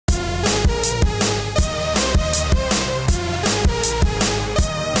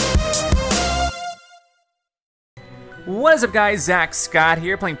What is up, guys? Zack Scott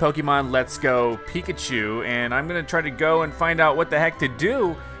here, playing Pokemon Let's Go Pikachu, and I'm gonna try to go and find out what the heck to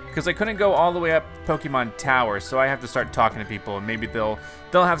do, because I couldn't go all the way up Pokemon Tower, so I have to start talking to people, and maybe they'll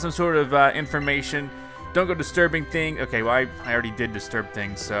have some sort of information. Don't go disturbing thing. Okay, well, I already did disturb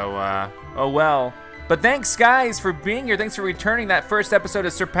things, so, oh well. But thanks, guys, for being here. Thanks for returning. That first episode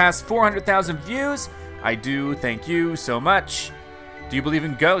has surpassed 400,000 views. I do thank you so much. Do you believe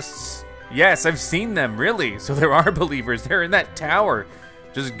in ghosts? Yes, I've seen them, really. So there are believers. They're in that tower.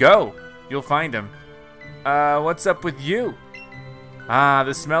 Just go. You'll find them. What's up with you? Ah,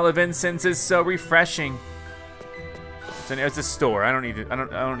 the smell of incense is so refreshing. It's a store. I don't need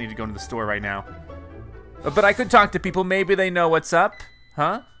to go into the store right now. But I could talk to people. Maybe they know what's up.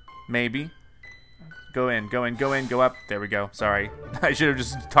 Huh? Maybe. Go in, go in, go in, go up. There we go. Sorry. I should have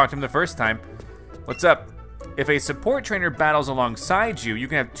just talked to him the first time. What's up? If a support trainer battles alongside you, you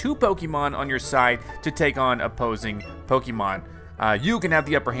can have 2 Pokemon on your side to take on opposing Pokemon. You can have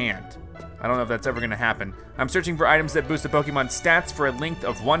the upper hand. I don't know if that's ever gonna happen. I'm searching for items that boost the Pokemon's stats for a length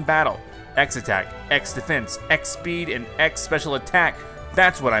of 1 battle. X attack, X defense, X speed, and X special attack.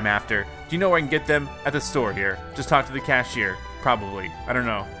 That's what I'm after. Do you know where I can get them? At the store here. Just talk to the cashier. Probably. I don't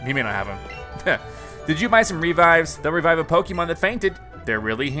know. He may not have them. Did you buy some revives? They'll revive a Pokemon that fainted. They're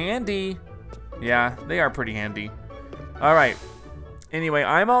really handy. Yeah, they are pretty handy. All right. Anyway,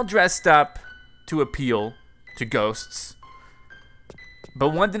 I'm all dressed up to appeal to ghosts. But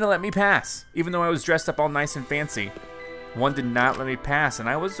one didn't let me pass, even though I was dressed up all nice and fancy. One did not let me pass, and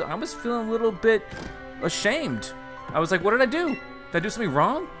I was feeling a little bit ashamed. I was like, what did I do? Did I do something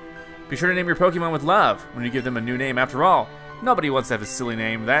wrong? Be sure to name your Pokemon with love when you give them a new name. After all, nobody wants to have a silly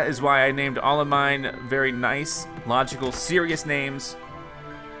name. That is why I named all of mine very nice, logical, serious names.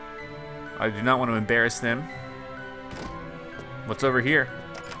 I do not want to embarrass them. What's over here?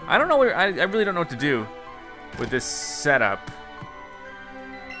 I don't know where, I really don't know what to do with this setup.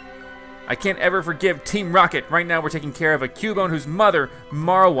 I can't ever forgive Team Rocket. Right now we're taking care of a Cubone whose mother,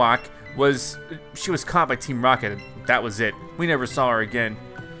 Marowak, was caught by Team Rocket. That was it. We never saw her again.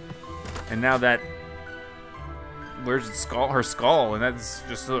 And now that, where's the skull? Her skull, and that's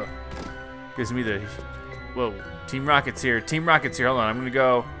just, gives me the, whoa, Team Rocket's here. Team Rocket's here, hold on, I'm gonna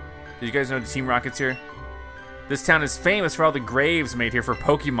go. Did you guys know Team Rocket's here? This town is famous for all the graves made here for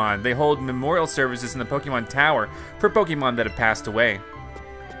Pokemon. They hold memorial services in the Pokemon Tower for Pokemon that have passed away.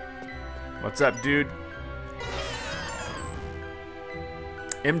 What's up, dude?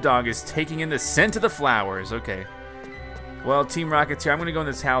 M-Dog is taking in the scent of the flowers. Okay. Well, Team Rocket's here. I'm gonna go in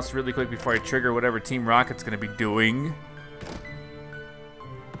this house really quick before I trigger whatever Team Rocket's gonna be doing.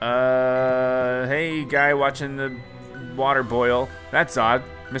 Hey, guy watching the water boil. That's odd.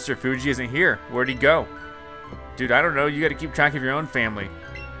 Mr. Fuji isn't here. Where'd he go? Dude, I don't know. You gotta keep track of your own family.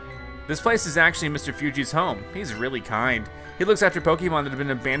 This place is actually Mr. Fuji's home. He's really kind. He looks after Pokemon that have been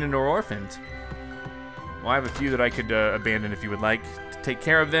abandoned or orphaned. Well, I have a few that I could abandon if you would like to take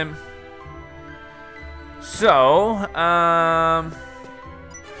care of them. So,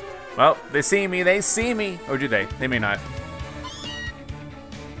 well, they see me, they see me. Or do they? They may not.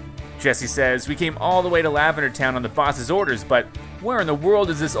 Jessie says, we came all the way to Lavender Town on the boss's orders, but where in the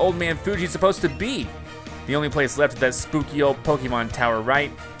world is this old man Fuji supposed to be? The only place left is that spooky old Pokemon Tower,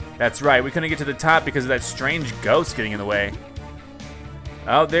 right? That's right, we couldn't get to the top because of that strange ghost getting in the way.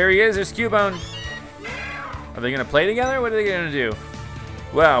 Oh, there he is, there's Cubone. Are they gonna play together? What are they gonna do?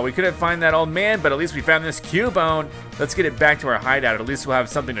 Well, we couldn't find that old man, but at least we found this Cubone. Let's get it back to our hideout. At least we'll have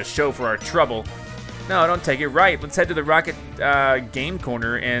something to show for our trouble. No, don't take it right. Let's head to the Rocket Game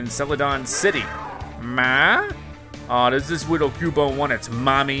Corner in Celadon City. Ma? Aw, does this little Cubone want its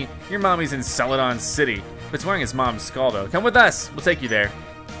mommy? Your mommy's in Celadon City. It's wearing his mom's skull, though. Come with us. We'll take you there.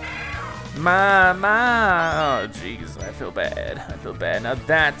 Ma. Oh, jeez. I feel bad. I feel bad. Now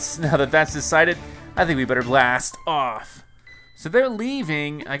that that's decided, I think we better blast off. So they're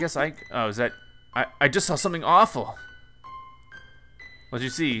leaving. I guess oh, is that... I just saw something awful. What'd you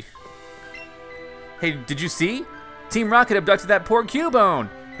see? Hey, did you see? Team Rocket abducted that poor Cubone.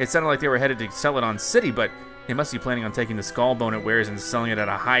 It sounded like they were headed to Celadon City, but they must be planning on taking the skull bone it wears and selling it at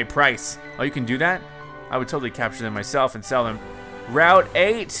a high price. Oh, you can do that? I would totally capture them myself and sell them. Route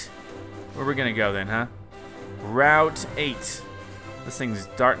 8. Where are we gonna go then, huh? Route 8. This thing's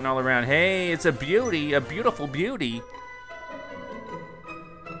darting all around. Hey, it's a beauty, a beautiful beauty.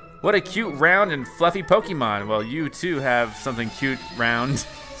 What a cute, round, and fluffy Pokemon. Well, you too have something cute, round.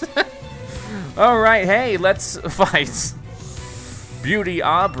 All right, hey, let's fight. Beauty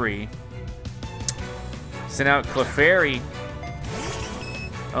Aubrey. Sent out Clefairy.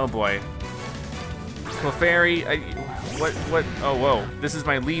 Oh boy. Clefairy, what, oh whoa. This is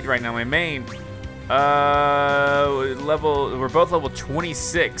my lead right now, my main. We're both level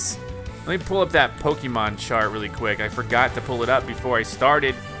 26. Let me pull up that Pokemon chart really quick. I forgot to pull it up before I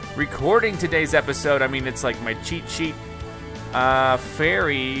started recording today's episode. I mean, it's like my cheat sheet.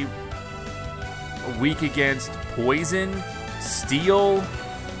 Fairy, weak against poison, steel,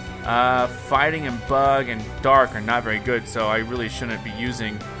 fighting and bug and dark are not very good, so I really shouldn't be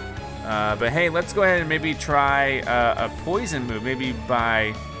using. But hey, let's go ahead and maybe try a poison move, maybe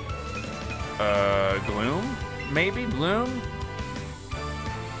by Gloom, maybe Bloom.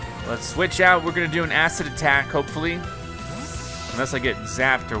 Let's switch out. We're gonna do an acid attack, hopefully, unless I get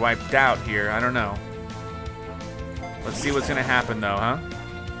zapped or wiped out here. I don't know. Let's see what's gonna happen though, huh?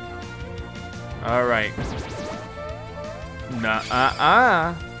 All right.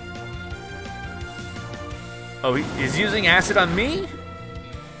 Nuh-uh-uh. Oh, he's using acid on me?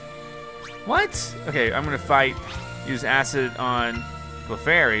 What? Okay, I'm gonna use acid on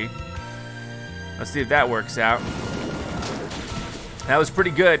Clefairy. Let's see if that works out. That was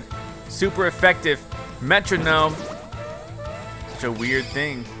pretty good. Super effective. Metronome. Such a weird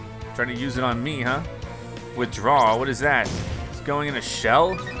thing. Trying to use it on me, huh? Withdraw, what is that? It's going in a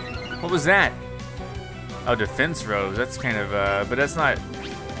shell? What was that? Oh, defense rose. That's kind of, but that's not.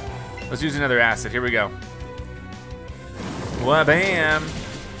 Let's use another acid. Here we go. Wha-bam.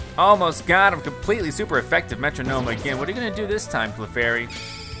 Almost got him. Completely super effective. Metronome again. What are you gonna do this time, Clefairy?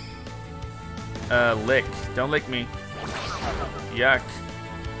 Lick. Don't lick me. Yuck.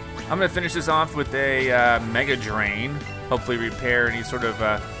 I'm gonna finish this off with a Mega Drain. Hopefully repair any sort of,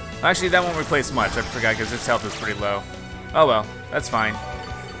 actually that won't replace much. I forgot because its health is pretty low. Oh well, that's fine.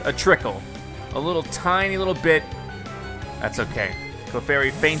 A trickle. A little tiny little bit. That's okay.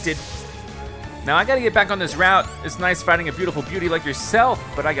 Clefairy fainted. Now I gotta get back on this route. It's nice fighting a beautiful beauty like yourself,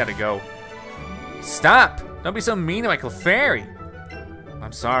 but I gotta go. Stop! Don't be so mean to my Clefairy.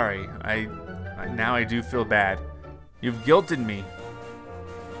 I'm sorry. Now I do feel bad. You've guilted me.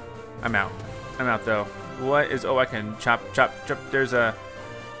 I'm out. I'm out though. What is, oh, I can chop. There's a,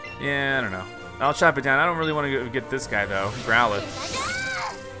 yeah, I don't know. I'll chop it down. I don't really want to get this guy though. Growlithe.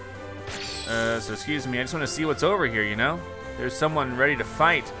 So excuse me, I just want to see what's over here, you know? There's someone ready to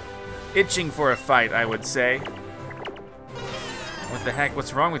fight. Itching for a fight, I would say. What the heck?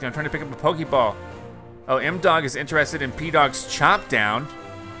 What's wrong with you? I'm trying to pick up a Poké Ball. Oh, M-Dog is interested in P-Dog's Chop Down.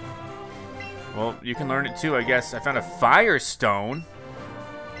 Well, you can learn it too, I guess. I found a Firestone.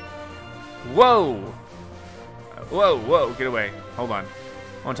 Whoa! Whoa, get away. Hold on.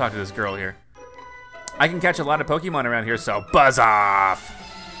 I want to talk to this girl here. I can catch a lot of Pokemon around here, so buzz off!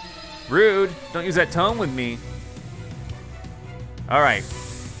 Rude, don't use that tone with me. All right,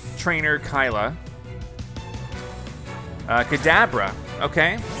 Trainer Kyla. Kadabra,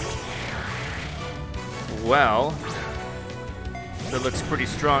 okay. Well, that looks pretty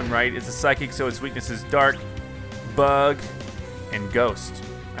strong, right? It's a psychic, so its weakness is dark, bug, and ghost.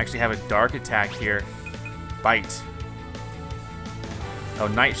 I actually have a dark attack here. Bite. Oh,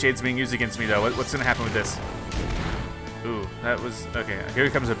 Nightshade's being used against me though. What's gonna happen with this? Ooh, that was, okay, here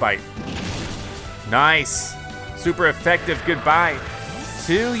comes a bite. Nice. Super effective, goodbye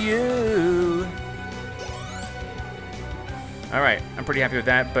to you. All right, I'm pretty happy with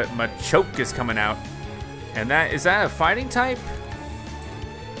that, but Machoke is coming out. And is that a fighting type?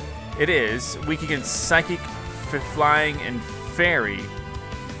 It is. Weak against Psychic, Flying, and Fairy.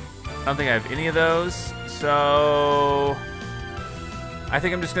 I don't think I have any of those, so I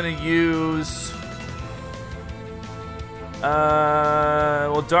think I'm just gonna use,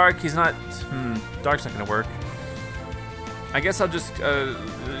 well, Dark, he's not, Dark's not gonna work. I guess I'll just,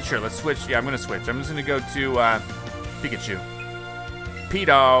 sure, let's switch. Yeah, I'm gonna switch. I'm just gonna go to Pikachu.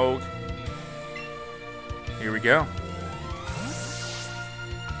 P-Dog. Here we go.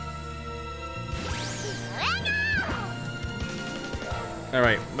 All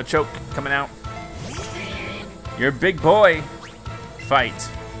right, Machoke coming out. You're a big boy. Fight.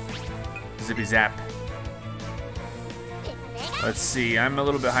 Zippy zap. Let's see, I'm a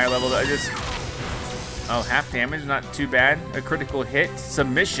little bit higher level. Oh, half damage, not too bad. A critical hit,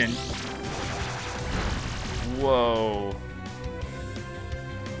 submission. Whoa.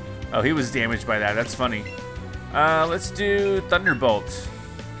 Oh, he was damaged by that, that's funny. Let's do Thunderbolt.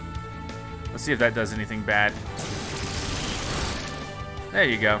 Let's see if that does anything bad. There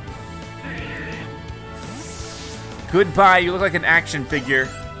you go. Goodbye, you look like an action figure.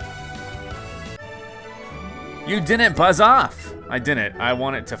 You didn't buzz off. I didn't, I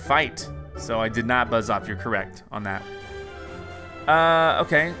wanted to fight. So I did not buzz off, you're correct on that.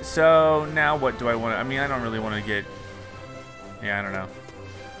 Okay, so now what do I want to, I mean, I don't really want to get, yeah, I don't know.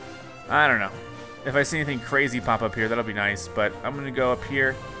 I don't know. If I see anything crazy pop up here, that'll be nice, but I'm gonna go up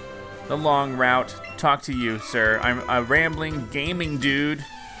here. the long route. Talk to you, sir. I'm a rambling gaming dude.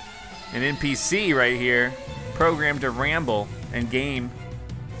 An NPC right here. Programmed to ramble and game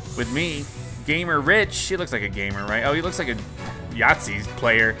with me. Gamer Rich. He looks like a gamer, right? Oh, he looks like a Yahtzee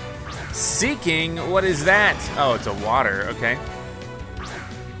player. Seeking, what is that? Oh, it's a water, okay.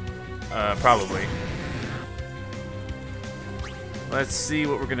 Probably. Let's see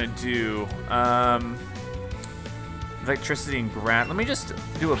what we're gonna do. Electricity and grass. Let me just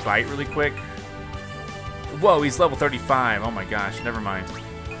do a bite really quick. Whoa, he's level 35. Oh my gosh, never mind.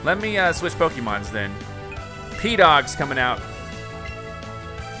 Let me switch Pokemons then. P-Dog's coming out.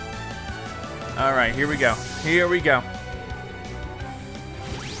 All right, here we go. Here we go.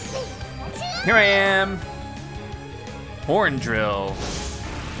 Here I am. Horn drill.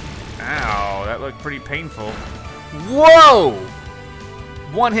 Ow, that looked pretty painful. Whoa!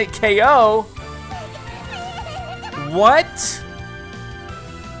 One hit KO? What?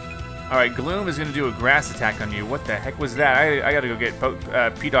 All right, Gloom is gonna do a grass attack on you. What the heck was that? I gotta go get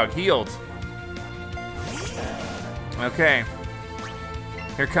P-Dog healed. Okay.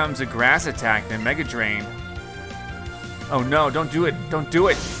 Here comes a grass attack, then Mega Drain. Oh no, don't do it, don't do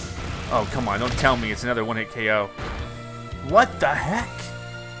it. Oh, come on, don't tell me it's another one hit KO. What the heck?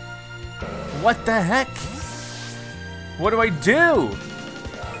 What the heck? What do I do?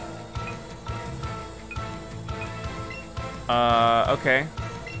 Okay.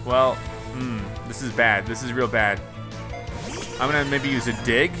 Well, this is bad. This is real bad. I'm gonna maybe use a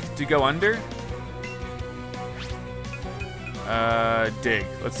dig to go under. Dig.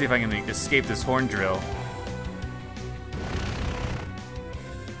 Let's see if I can escape this horn drill.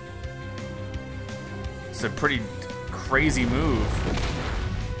 It's a pretty crazy move.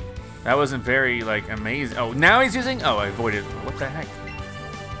 That wasn't very, like, amazing. Oh, now he's using? Oh, I avoided. What the heck?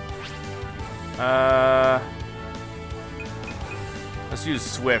 Let's use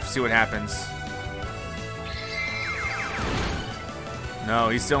Swift, see what happens. No,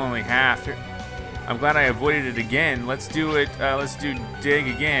 he's still only half. I'm glad I avoided it again. Let's do it, let's do dig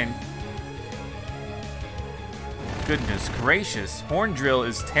again. Goodness gracious, Horn Drill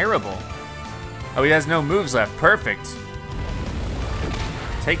is terrible. Oh, he has no moves left, perfect.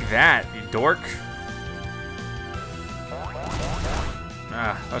 Take that, you dork.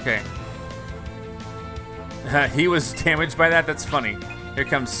 Ah, okay. He was damaged by that, that's funny. Here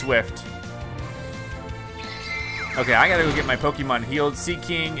comes Swift. Okay, I gotta go get my Pokemon healed.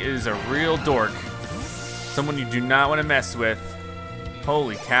 Seeking is a real dork. Someone you do not want to mess with.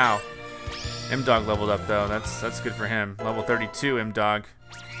 Holy cow. M-Dog leveled up though, that's good for him. Level 32 M-Dog.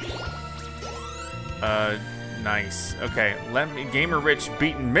 Nice. Okay, let me, Gamer Rich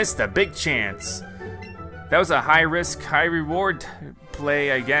beaten missed a big chance. That was a high risk, high reward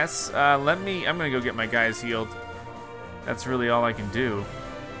play, I guess. I'm gonna go get my guys healed. That's really all I can do.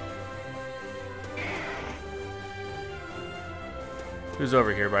 Who's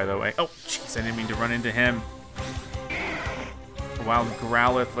over here, by the way? Oh, jeez, I didn't mean to run into him. Wild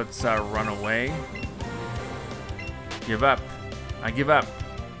Growlithe, let's run away. Give up. I give up.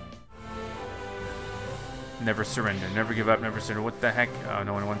 Never surrender. Never give up, never surrender. What the heck? Oh,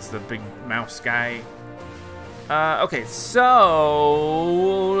 no one wants the big mouse guy. Okay,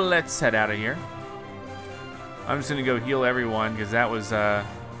 so let's head out of here. I'm just gonna go heal everyone because that was a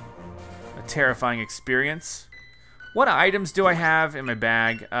terrifying experience. What items do I have in my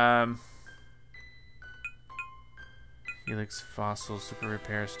bag? Helix, Fossil, Super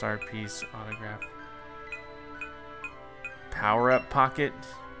Repair, Star Piece, Autograph. Power-up pocket,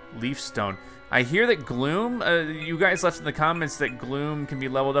 Leaf Stone. I hear that Gloom, you guys left in the comments that Gloom can be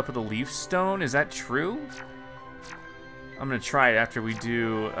leveled up with a Leaf Stone. Is that true? I'm gonna try it after we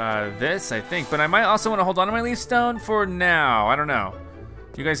do this, I think. But I might also want to hold on to my Leaf Stone for now. I don't know.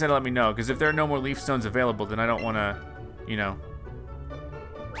 You guys had to let me know, because if there are no more Leaf Stones available, then I don't want to, you know,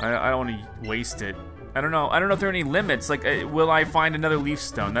 I don't want to waste it. I don't know if there are any limits. Like, will I find another Leaf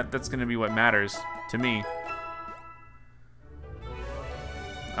Stone? That's gonna be what matters to me.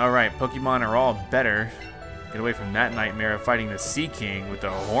 Alright, Pokemon are all better. Get away from that nightmare of fighting the Sea King with the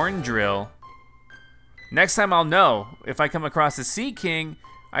Horn Drill. Next time I'll know. If I come across the Sea King,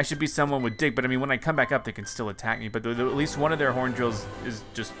 I should be someone with Dig. But I mean, when I come back up, they can still attack me. But at least one of their Horn Drills is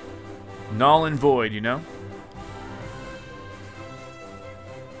just null and void, you know?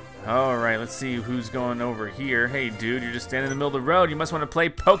 Alright, let's see who's going over here. Hey, dude, you're just standing in the middle of the road. You must want to play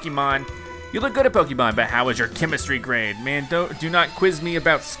Pokemon. You look good at Pokemon, but how is your chemistry grade? Man, do not quiz me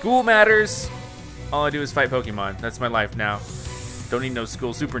about school matters. All I do is fight Pokemon. That's my life now. Don't need no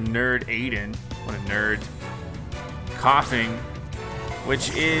school. Super nerd Aiden. What a nerd. Coughing.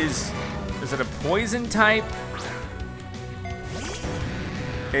 Which is it a poison type?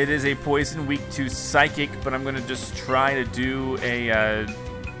 It is a poison weak to psychic, but I'm gonna just try to do a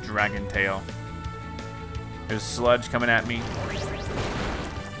dragon tail. There's sludge coming at me.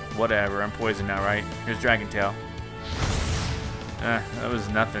 Whatever, I'm poisoned now, right? Here's dragon tail. That was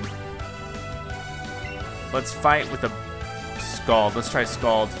nothing. Let's fight with a Scald. Let's try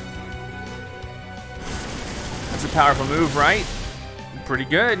Scald. That's a powerful move, right? Pretty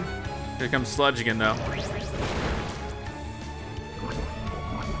good. Here comes Sludge again, though.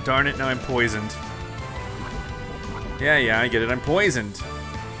 Darn it, now I'm poisoned. Yeah, I get it. I'm poisoned.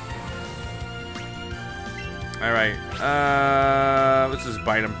 Alright. Let's just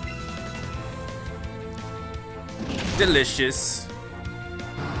bite him. Delicious.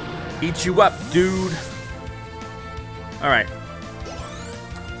 Eat you up, dude. Alright.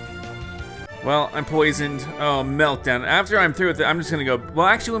 Well, I'm poisoned. Oh, Meltdown. After I'm through with it, I'm just gonna go. Well,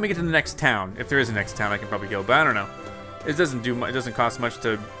 actually, when we get to the next town, if there is a next town, I can probably go. But I don't know. It doesn't do. It doesn't cost much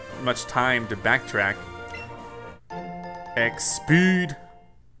time to backtrack. X speed.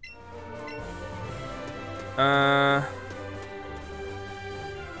 All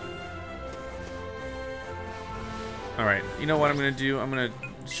right. You know what I'm gonna do? I'm gonna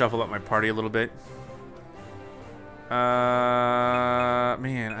shuffle up my party a little bit.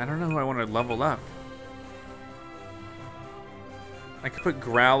 Man, I don't know who I want to level up. I could put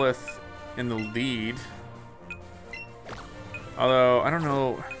Growlithe in the lead. Although, I don't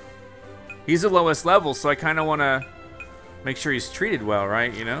know. He's the lowest level, so I kind of want to make sure he's treated well,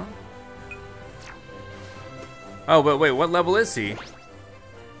 right? You know? Oh, but wait, what level is he?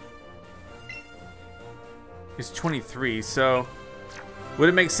 He's 23, so would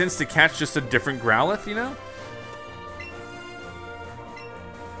it make sense to catch just a different Growlithe, you know?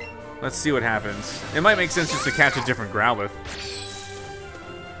 Let's see what happens. It might make sense just to catch a different Growlithe.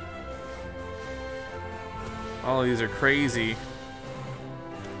 All of these are crazy.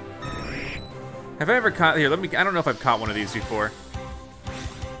 Have I ever caught... Here, let me... I don't know if I've caught one of these before.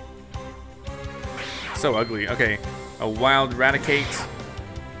 So ugly. Okay. A wild Raticate.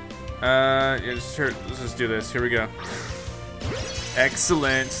 Yeah, let's just do this. Here we go.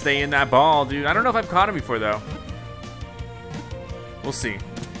 Excellent. Stay in that ball, dude. I don't know if I've caught him before, though. We'll see.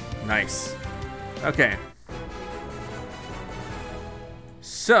 Nice. Okay.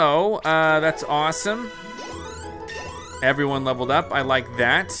 So, that's awesome. Everyone leveled up. I like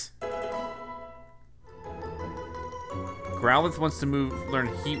that. Growlithe wants to learn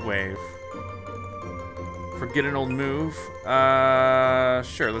Heat Wave. Forget an old move.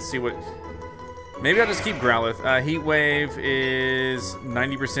 Sure, let's see what... Maybe I'll just keep Growlithe. Heat Wave is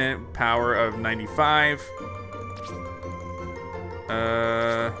 90% power of 95.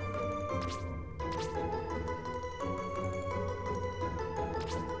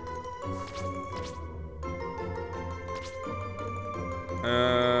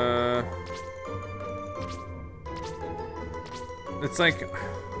 It's like...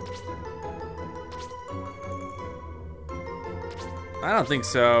 I don't think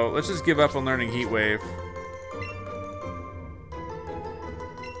so. Let's just give up on learning Heat Wave.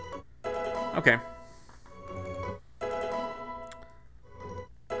 Okay.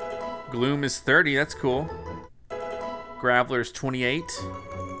 Gloom is 30, that's cool. Graveler's 28.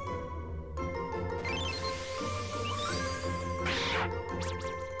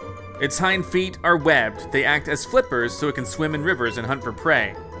 Its hind feet are webbed. They act as flippers so it can swim in rivers and hunt for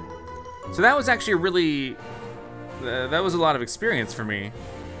prey. So that was actually a really... that was a lot of experience for me.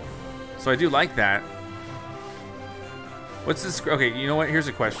 So I do like that. What's this? Okay, you know what? Here's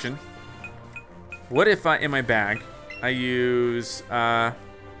a question. What if in my bag, I use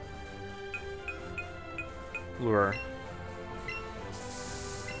lure?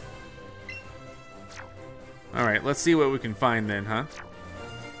 All right, let's see what we can find then, huh?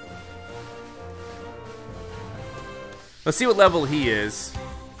 Let's see what level he is.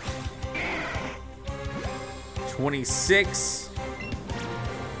 26.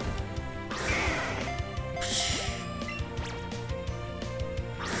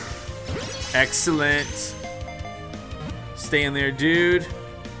 Excellent. Stay in there, dude.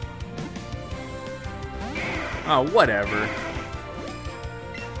 Oh, whatever.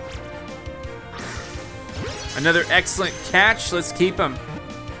 Another excellent catch. Let's keep him.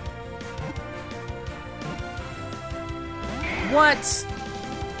 What?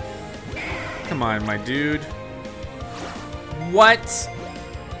 Come on, my dude. What?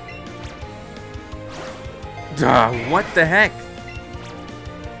 Duh, what the heck?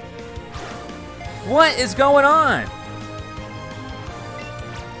 What is going on?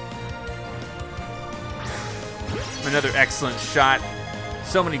 Another excellent shot.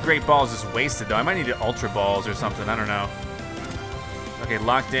 So many great balls just wasted, though. I might need to Ultra Balls or something. I don't know. Okay,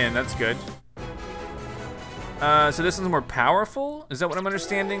 locked in. That's good. So this one's more powerful? Is that what I'm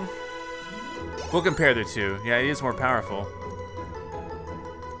understanding? We'll compare the two. Yeah, it is more powerful.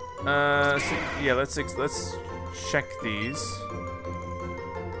 So, yeah, let's check these.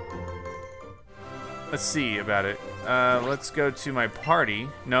 Let's see about it. Let's go to my party.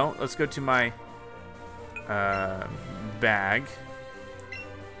 No, let's go to my bag.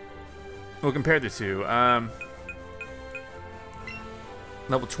 We'll compare the two.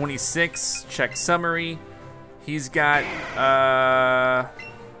 Level 26, check summary. He's got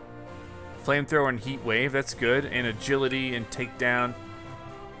flamethrower and heat wave, that's good. And agility and takedown.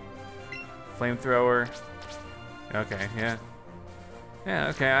 Flamethrower. Okay, yeah. Yeah,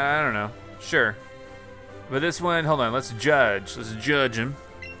 okay, I don't know. Sure. But this one, hold on, let's judge. Let's judge him.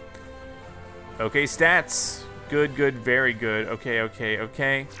 Okay, stats. Good, good, very good. Okay, okay,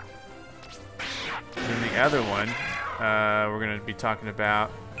 okay. And the other one, we're gonna be talking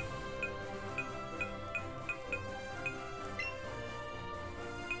about.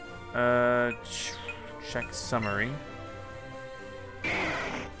 Check summary.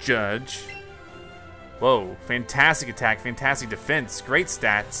 Judge. Whoa, fantastic attack, fantastic defense, great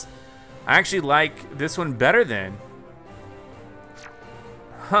stats. I actually like this one better than.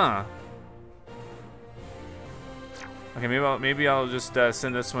 Huh. Okay, maybe I'll just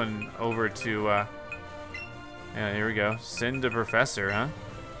send this one over to. Yeah, here we go. Send the professor, huh?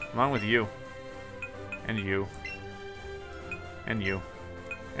 Come on with you. And you. And you.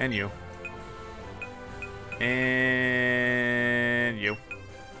 And you. And you.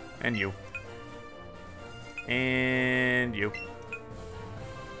 And you. And you.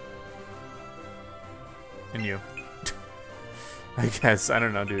 And you. I guess. I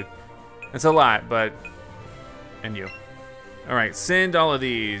don't know, dude. It's a lot, but. And you. Alright, send all of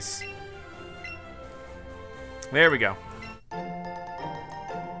these. There we go.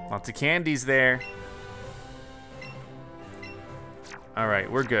 Lots of candies there.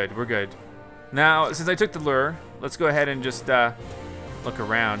 Alright, we're good, we're good. Now, since I took the lure, let's go ahead and just look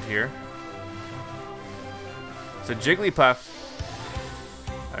around here. So Jigglypuff.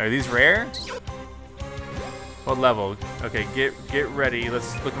 Are these rare? What level? Okay, get ready.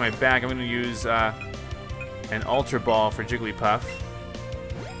 Let's look at my bag. I'm gonna use an Ultra Ball for Jigglypuff.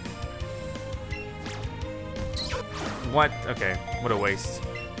 What? Okay, what a waste.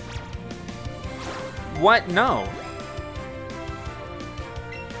 What? No.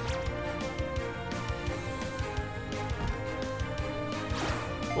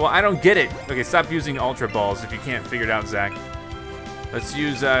 Well, I don't get it. Okay, stop using Ultra Balls if you can't figure it out, Zack. Let's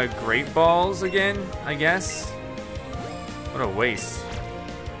use Great Balls again, I guess. What a waste.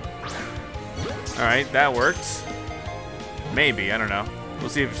 All right, that worked. Maybe, I don't know. We'll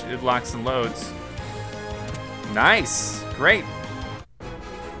see if it locks and loads. Nice, great.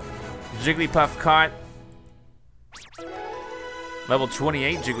 Jigglypuff caught. Level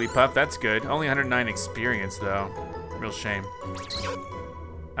 28 Jigglypuff, that's good. Only 109 experience though. Real shame.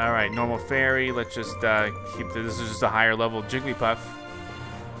 All right, normal fairy. Let's just keep this is just a higher level Jigglypuff.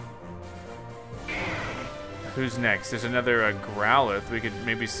 Who's next? There's another Growlithe. We could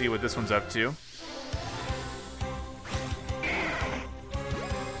maybe see what this one's up to.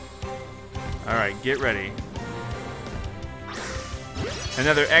 All right, get ready.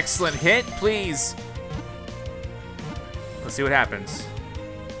 Another excellent hit, please. Let's see what happens.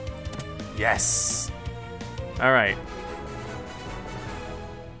 Yes. All right.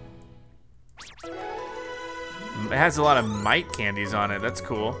 It has a lot of mite candies on it. That's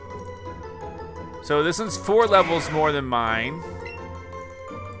cool. So this one's 4 levels more than mine.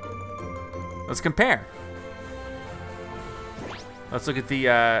 Let's compare. Let's look at the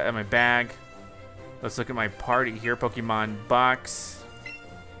at my bag. Let's look at my party here. Pokemon box.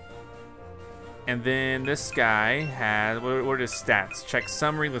 And then this guy has, what are his stats? Check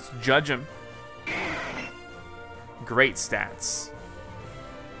summary, let's judge him. Great stats.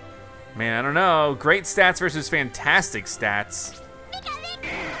 Man, I don't know. Great stats versus fantastic stats.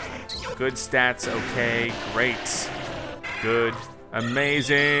 Good stats, okay, great. Good,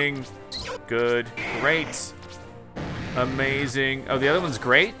 amazing, good, great. Amazing, oh, the other one's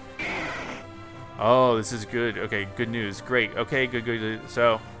great? Oh, this is good, okay, good news, great, okay, good, good, good.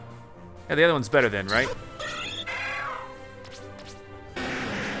 So, yeah, the other one's better then, right?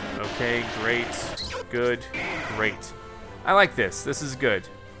 Okay, great, good, great. I like this. This is good.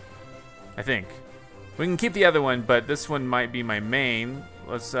 I think. We can keep the other one, but this one might be my main.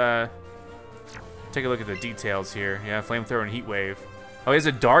 Let's take a look at the details here. Yeah, flamethrower and heat wave. Oh, he has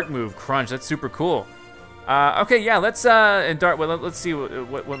a dark move, crunch. That's super cool. Okay, yeah, let's and dart. Well, let's see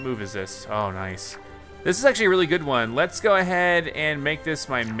what move is this. Oh, nice. This is actually a really good one. Let's go ahead and make this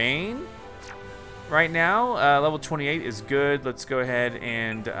my main right now. Level 28 is good. Let's go ahead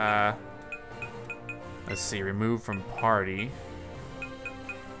and, let's see, remove from party.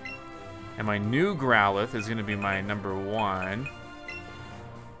 And my new Growlithe is gonna be my number 1.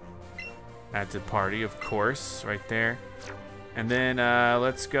 Add to party, of course, right there. And then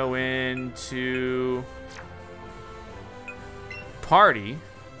let's go into party.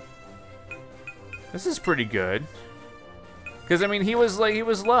 This is pretty good. Because I mean, he was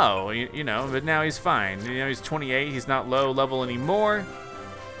low, you know, but now he's fine. You know, he's 28. He's not low level anymore.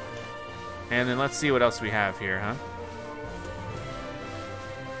 And then let's see what else we have here, huh?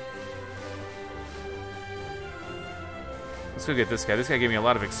 Let's go get this guy. This guy gave me a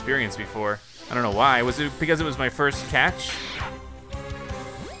lot of experience before. I don't know why. Was it because it was my first catch?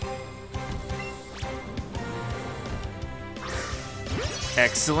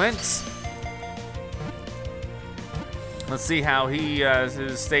 Excellent. Let's see how he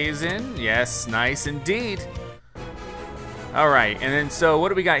stays in. Yes, nice indeed. All right, and then so what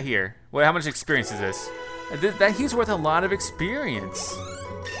do we got here? Well, how much experience is this? He's worth a lot of experience.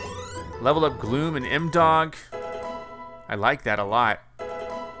 Level up Gloom and M-Dog. I like that a lot.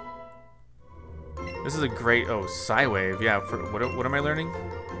 This is a great, oh, Psywave. Yeah, for, what am I learning?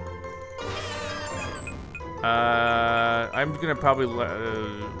 I'm gonna probably,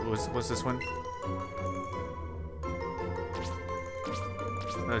 what's this one?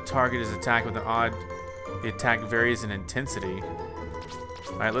 The target is attacked with an odd, the attack varies in intensity.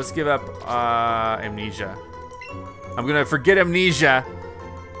 All right, let's give up Amnesia. I'm gonna forget Amnesia.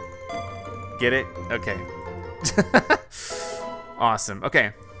 Get it? Okay. Awesome,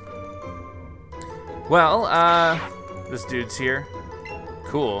 okay. Well, this dude's here.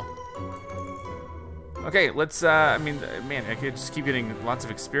 Cool. Okay, let's, I mean, man, I could just keep getting lots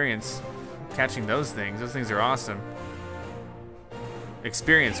of experience catching those things. Those things are awesome.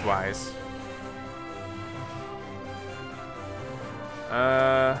 Experience-wise.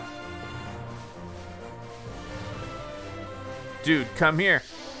 Dude, come here.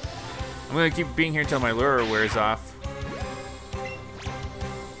 I'm gonna keep being here until my lure wears off.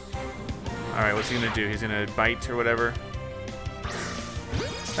 Alright, what's he gonna do? He's gonna bite or whatever.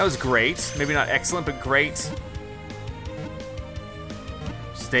 That was great. Maybe not excellent, but great.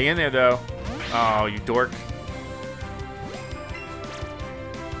 Stay in there, though. Oh, you dork.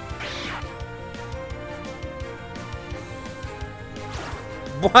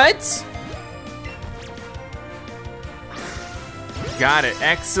 What? Got it.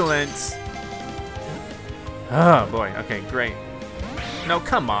 Excellent. Oh, boy. Okay, great. No,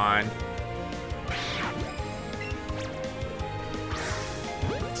 come on.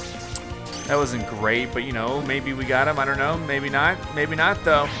 That wasn't great, but you know, maybe we got him. I don't know. Maybe not. Maybe not,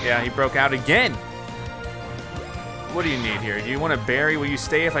 though. Yeah, he broke out again. What do you need here? Do you want a berry? Will you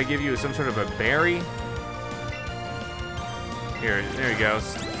stay if I give you some sort of a berry? Here, there he goes.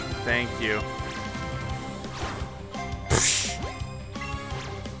 Thank you.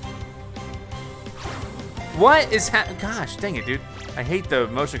 What is gosh, dang it, dude. I hate the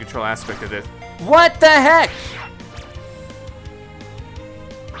motion control aspect of this. What the heck?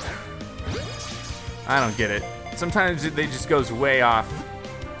 I don't get it. Sometimes they just goes way off.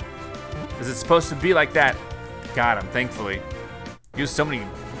 Is it supposed to be like that? Got him, thankfully. Used so many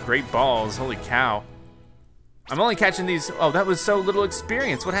great balls, holy cow. I'm only catching these, oh, that was so little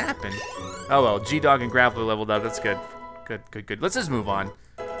experience, what happened? Oh well, G-Dog and Graveler leveled up, that's good. Good, good, good. Let's just move on.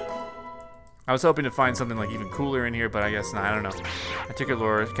 I was hoping to find something like even cooler in here, but I guess not, I don't know. I took a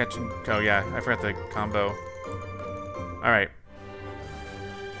lure, catching, oh yeah, I forgot the combo. All right.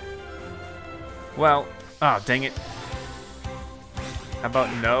 Well, oh, dang it. How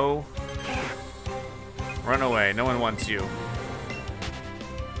about no? Run away, no one wants you.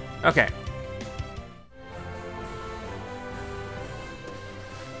 Okay.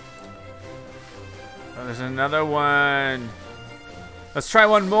 Oh, there's another one. Let's try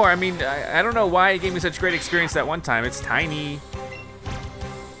one more. I mean, I don't know why it gave me such great experience that one time. It's tiny.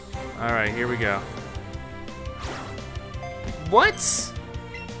 All right, here we go. What?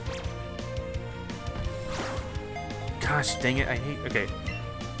 Gosh, dang it, I hate, okay.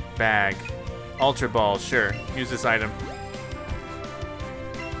 Bag. Ultra Ball, sure. Use this item.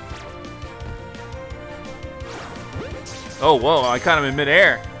 Oh, whoa, I caught him in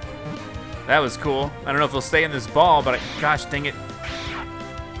midair. That was cool. I don't know if he'll stay in this ball, but gosh, dang it.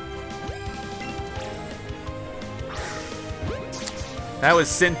 That was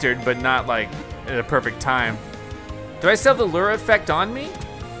centered, but not like at a perfect time. Do I still have the lure effect on me?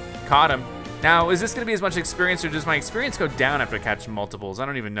 Caught him. Now, is this gonna be as much experience, or does my experience go down after catching multiples? I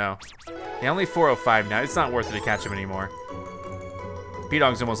don't even know. Yeah, only 405 now. It's not worth it to catch him anymore.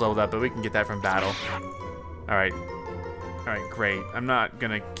 P-Dog's almost leveled up, but we can get that from battle. All right, great. I'm not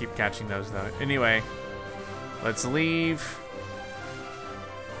gonna keep catching those though. Anyway, let's leave.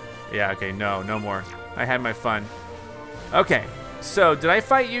 Yeah, okay, no more. I had my fun. Okay, so did I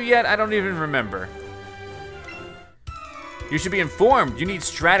fight you yet? I don't even remember. You should be informed. You need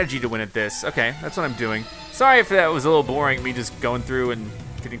strategy to win at this. Okay, that's what I'm doing. Sorry if that was a little boring, me just going through and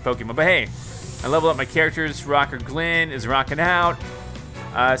getting Pokemon, but hey, I leveled up my characters. Rocker Glenn is rocking out.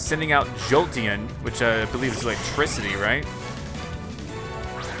 Sending out Jolteon, which I believe is electricity, right?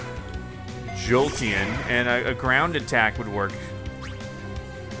 Jolteon, and a ground attack would work.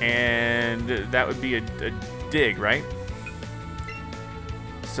 And that would be a dig, right?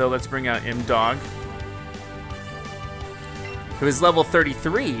 So let's bring out M-Dog, who is level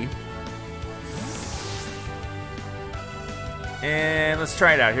 33. And let's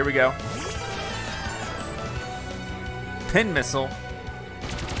try it out. Here we go. Pin Missile.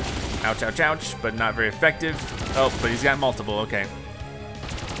 Ouch, ouch, ouch, but not very effective. Oh, but he's got multiple, okay.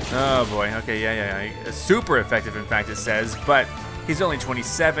 Oh boy, okay, yeah. Super effective, in fact, it says, but he's only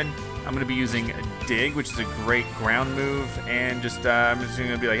 27. I'm gonna be using a Dig, which is a great ground move, and just, I'm just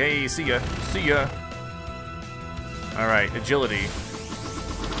gonna be like, hey, see ya. All right, agility.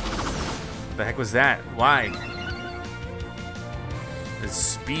 What the heck was that? Why? His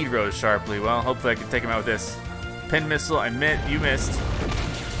speed rose sharply. Well, hopefully I can take him out with this. Pin Missile, you missed.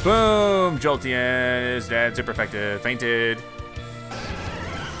 Boom! Jolteon is dead, super effective, fainted.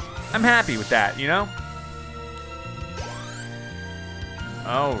 I'm happy with that, you know?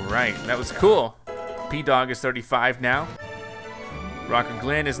 All right, that was cool. P-Dog is 35 now. Rocker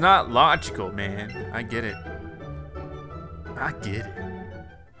Glenn is not logical, man. I get it. All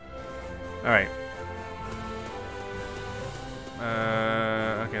right.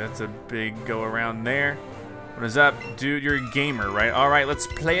 Okay, that's a big go around there. What is up? Dude, you're a gamer, right? All right, let's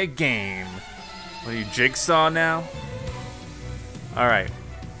play a game. What are you, Jigsaw now? All right.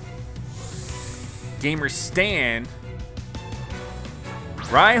 Gamer stand.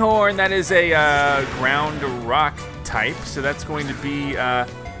 Rhyhorn, that is a ground rock type, so that's going to be,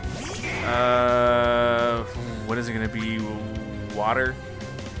 what is it gonna be? Water,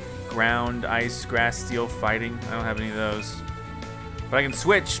 ground, ice, grass, steel, fighting. I don't have any of those. But I can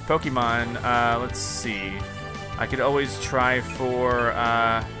switch Pokemon. Let's see. I could always try for,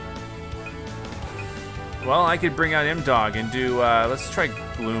 well, I could bring out M-Dog and do, let's try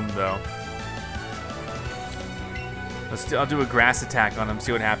Gloom though. I'll do a grass attack on him,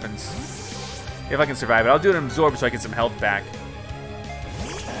 see what happens. If I can survive it. I'll do an absorb so I get some health back.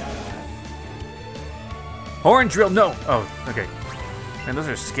 Horn Drill, no! Oh, okay. Man, those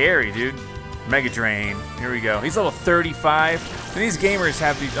are scary, dude. Mega Drain, here we go. He's level 35. And these gamers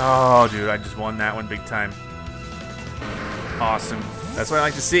have these, oh, dude, I just won that one big time. Awesome. That's what I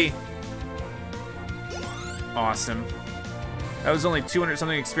like to see. Awesome. That was only 200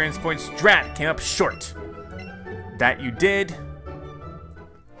 something experience points. Drat came up short. That you did.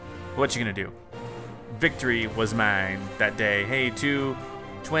 What you gonna do? Victory was mine that day. Hey, two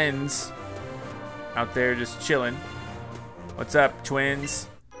twins out there just chilling. What's up, twins?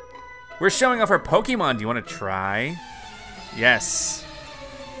 We're showing off our Pokemon. Do you want to try? Yes.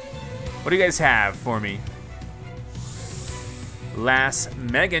 What do you guys have for me? Last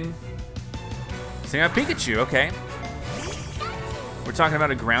Megan. Sing out Pikachu, okay. We're talking about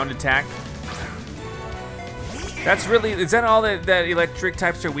a ground attack. That's really, is that all that electric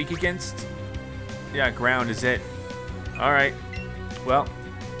types are weak against? Yeah, ground is it. All right, well,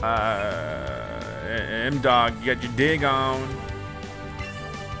 M-Dog, you got your dig on.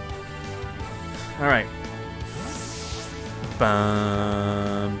 All right.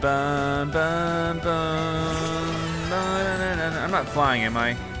 Bum, bum, bum, bum. I'm not flying, am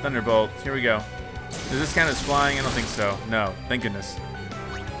I? Thunderbolt, here we go. Does this count as flying? I don't think so. No, thank goodness.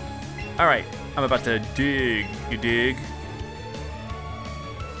 All right. I'm about to dig. You dig?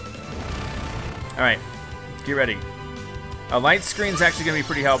 All right, get ready. A light screen's actually gonna be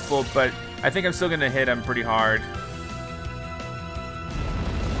pretty helpful, but I think I'm still gonna hit him pretty hard.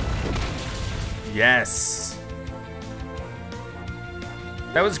 Yes.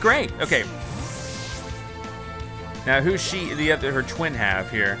 That was great. Okay. Now who's her twin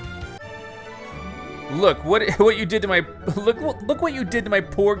have here? Look what you did to my look what you did to my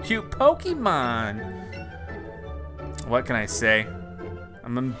poor cute Pokemon. What can I say?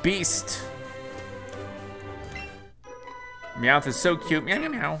 I'm a beast. Meowth is so cute. Meow meow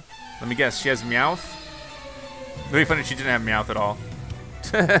meow. Let me guess, she has Meowth? It'd be funny if she didn't have Meowth at all.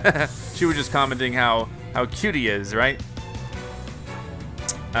 She She was just commenting how cute he is, right?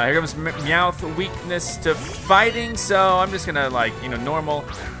 Here comes Meowth, weakness to fighting, so I'm just gonna, like, you know, normal.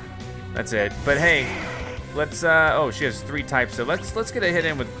 That's it. But hey, let's, oh, she has 3 types, so let's get a hit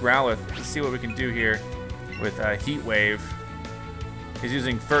in with Growlithe. Let's see what we can do here with Heat Wave. He's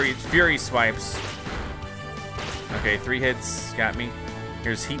using Fury Swipes. Okay, 3 hits, got me.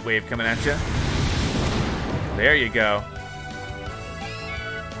 Here's Heat Wave coming at you. There you go.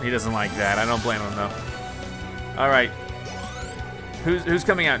 He doesn't like that. I don't blame him though. All right. Who's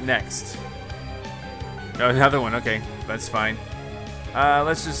coming out next? Oh, another one. Okay, that's fine.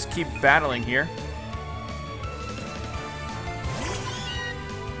 Let's just keep battling here.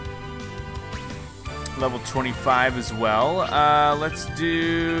 Level 25 as well. Let's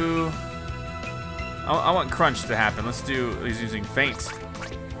do... I want Crunch to happen. Let's do... He's using Faint.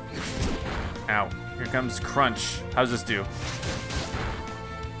 Ow. Here comes Crunch. How's this do?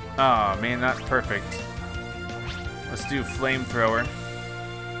 Oh, man, not perfect. Let's do Flamethrower.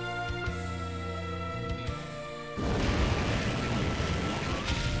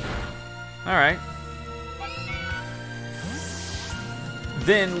 Alright.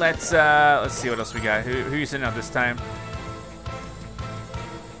 Then let's see what else we got. Who are you sending out this time?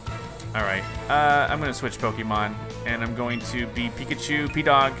 Alright. I'm gonna switch Pokemon, and I'm going to be Pikachu,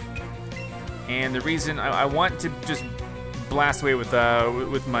 P-Dog. And the reason I want to just blast away with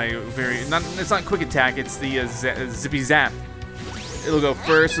my very it's not quick attack, it's the Zippy Zap. It'll go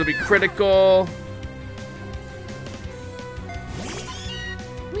first. It'll be critical.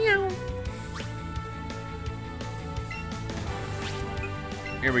 Meow.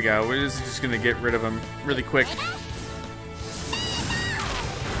 Here we go. We're just gonna get rid of him really quick.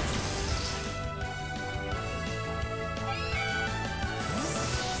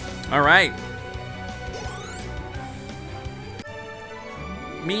 All right.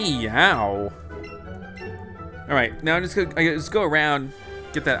 Meow. All right, now I just go around,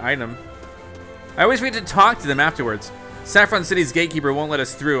 get that item. I always wait to talk to them afterwards. Saffron City's gatekeeper won't let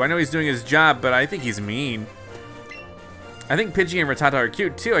us through. I know he's doing his job, but I think he's mean. I think Pidgey and Rattata are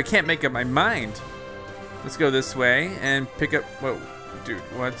cute too. I can't make up my mind. Let's go this way and pick up. Whoa, dude,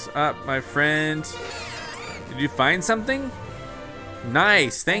 what's up, my friend? Did you find something?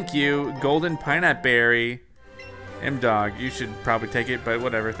 Nice, thank you. Golden Pineapple Berry. M-Dog, you should probably take it, but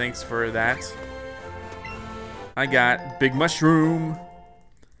whatever, thanks for that. I got Big Mushroom.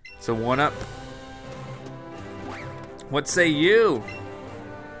 So 1-up. What say you?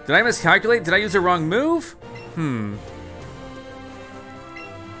 Did I miscalculate? Did I use the wrong move?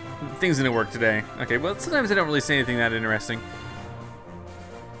 Things didn't work today. Okay, well, sometimes I don't really say anything that interesting.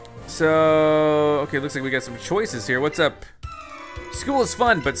 So, okay, looks like we got some choices here. What's up? School is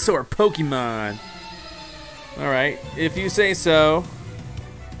fun, but so are Pokemon. Alright, if you say so.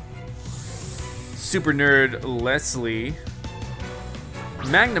 Super Nerd Leslie.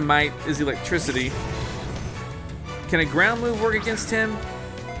 Magnemite is electricity. Can a ground move work against him?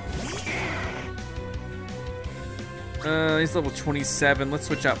 He's level 27. Let's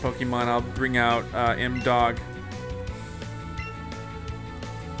switch out Pokemon. I'll bring out M-Dog.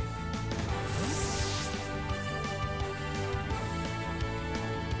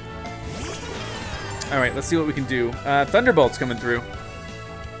 Alright, let's see what we can do. Thunderbolt's coming through.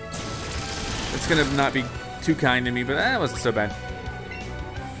 It's gonna not be too kind to me, but that wasn't so bad.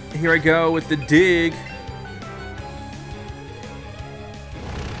 Here I go with the dig.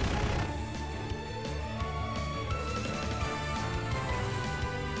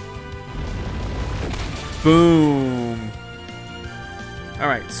 Boom.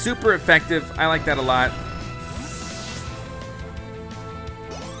 Alright, super effective. I like that a lot.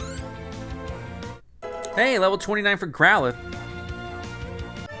 Hey, level 29 for Growlithe.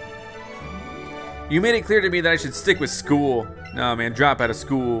 You made it clear to me that I should stick with school. No, man, drop out of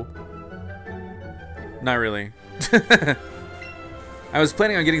school. Not really. I was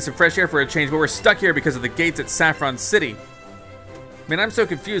planning on getting some fresh air for a change, but we're stuck here because of the gates at Saffron City. Man, I'm so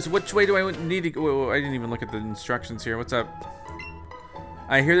confused. Which way do I need to go? Whoa, I didn't even look at the instructions here. What's up?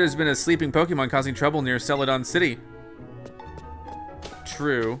 I hear there's been a sleeping Pokemon causing trouble near Celadon City.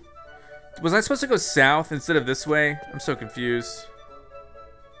 True. Was I supposed to go south instead of this way? I'm so confused.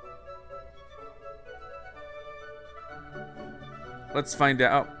 Let's find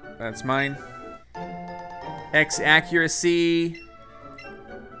out. Oh, that's mine. X accuracy.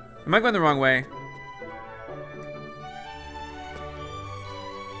 Am I going the wrong way?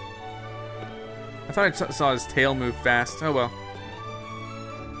 I thought I saw his tail move fast. Oh well.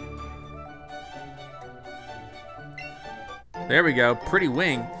 There we go. Pretty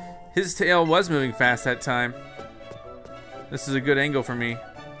wing. His tail was moving fast that time. This is a good angle for me.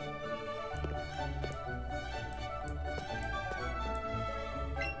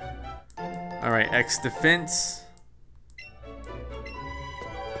 All right, X defense.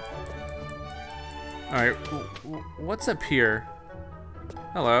 All right, what's up here?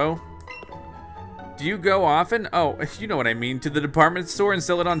 Hello. Do you go often? Oh, you know what I mean. To the department store in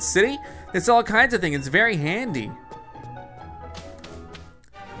Celadon City? It's all kinds of things. It's very handy.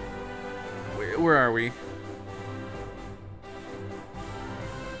 Where are we?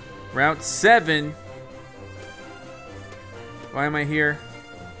 Route 7. Why am I here?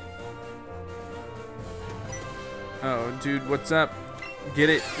 Oh, dude, what's up? Get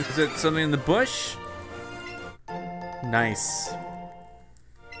it? Is it something in the bush? Nice.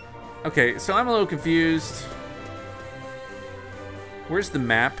 Okay, so I'm a little confused. Where's the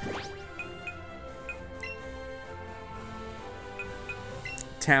map?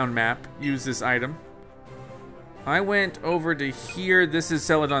 Town map. Use this item. I went over to here. This is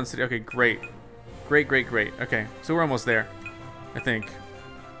Celadon City. Okay, great. Great, great, great. Okay, so we're almost there, I think.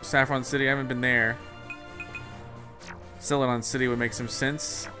 Saffron City, I haven't been there. Celadon City would make some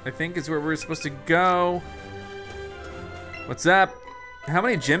sense, I think, is where we're supposed to go. What's up? How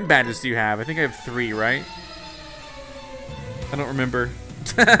many gym badges do you have? I think I have 3, right? I don't remember.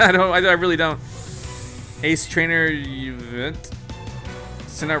 I really don't. Ace Trainer event.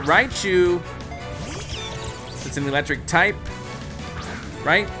 It's an Raichu. It's an electric type,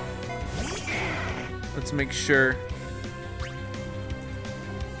 right? Let's make sure.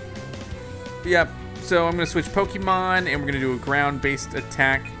 Yep. So I'm gonna switch Pokemon, and we're gonna do a ground-based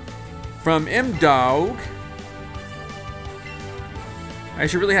attack from M-Dog. I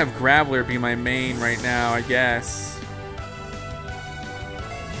should really have Graveler be my main right now, I guess.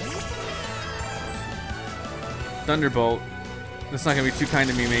 Thunderbolt. That's not gonna be too kind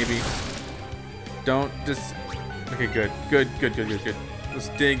to me, maybe. Don't just... Okay, good. Good, good, good, good, good. Let's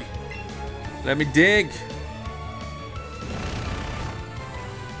dig. Let me dig.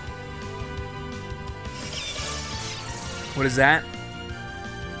 What is that?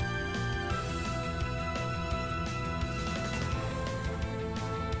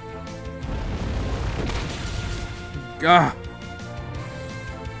 Ah.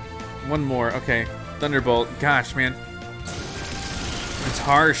 One more. Okay. Thunderbolt. Gosh, man. It's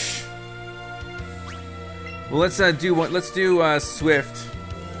harsh. Well, let's do what? Let's do Swift.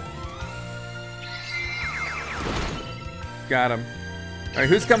 Got him. All right,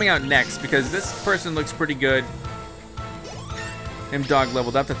 who's coming out next? Because this person looks pretty good. M-Dog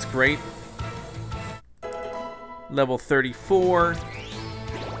leveled up. That's great. Level 34.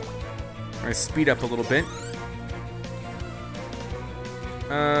 All right, speed up a little bit.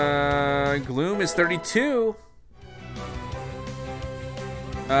 Gloom is 32.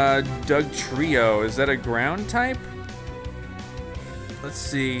 Doug Trio, is that a ground type? Let's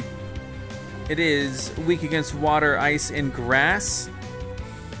see. It is weak against water, ice, and grass.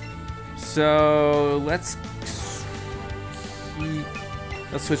 So let's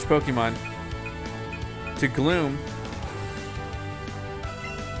switch Pokemon to Gloom.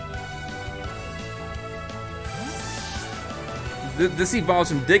 This evolves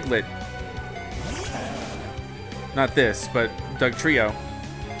from Diglett. Not this, but Doug Trio.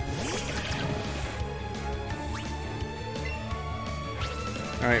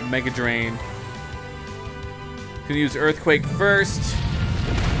 Alright, Mega Drain. Gonna use Earthquake first.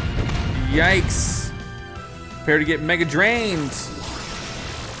 Yikes. Prepare to get Mega Drained.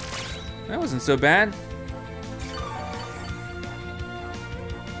 That wasn't so bad.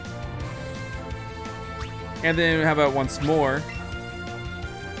 And then how about once more?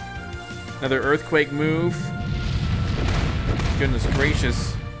 Another Earthquake move. Goodness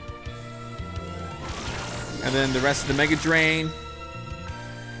gracious. And then the rest of the Mega Drain.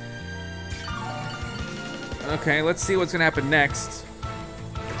 Okay, let's see what's gonna happen next.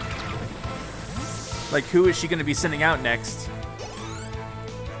 Like, who is she gonna be sending out next?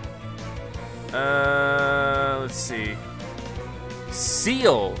 Let's see.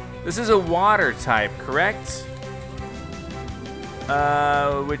 Seal. This is a water type, correct?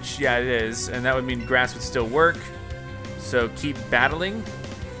 Which, yeah, it is. And that would mean grass would still work. So keep battling.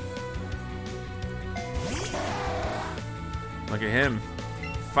 Look at him.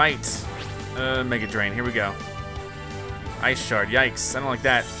 Fight. Mega Drain. Here we go. Ice Shard. Yikes. I don't like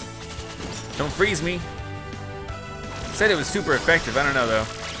that. Don't freeze me. Said it was super effective. I don't know, though.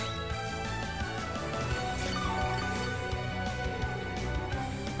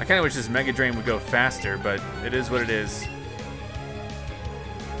 I kind of wish this Mega Drain would go faster, but it is what it is.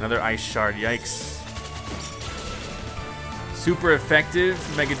 Another Ice Shard. Yikes. Super effective.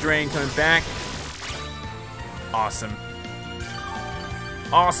 Mega Drain coming back. Awesome.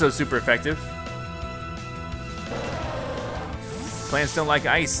 Also super effective. Plants don't like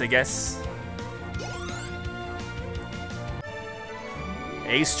ice, I guess.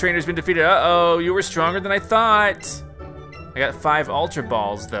 Ace Trainer's been defeated. Uh-oh, you were stronger than I thought. I got 5 Ultra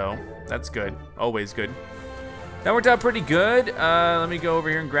Balls, though. That's good. Always good. That worked out pretty good. Let me go over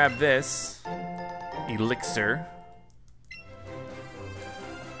here and grab this. Elixir.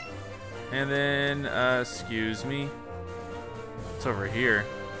 And then, excuse me. What's over here?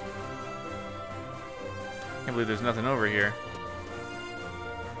 Can't believe there's nothing over here.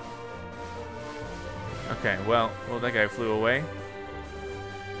 Okay, well, that guy flew away.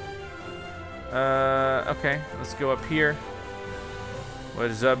 Okay, let's go up here. What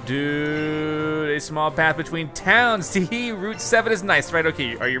is up, dude? A small path between towns. Tee, Route 7 is nice, right?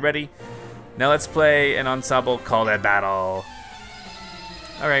 Okay, are you ready? Now let's play an ensemble called a battle.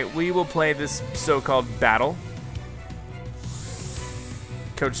 All right, we will play this so-called battle.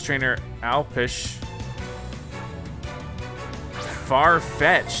 Coach Trainer Alpish.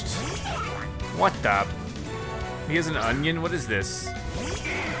 Far-fetched. What the? He has an onion? What is this?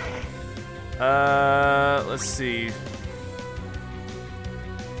 Let's see.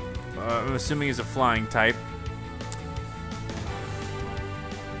 I'm assuming he's a flying type.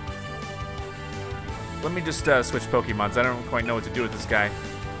 Let me just switch Pokemons. I don't quite know what to do with this guy.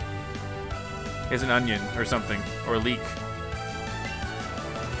 He has an onion or something, or a leak.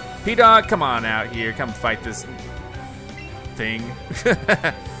 P-Dog, come on out here. Come fight this thing.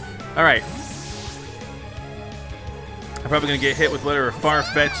 All right. I'm probably gonna get hit with whatever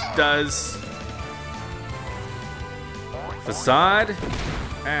Farfetch'd does. Facade.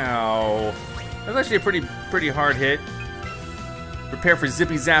 Ow. That's actually a pretty hard hit. Prepare for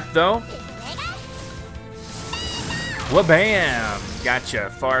Zippy Zap though. Wha-bam! Gotcha.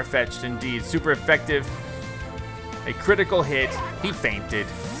 Far-fetched indeed. Super effective. A critical hit. He fainted.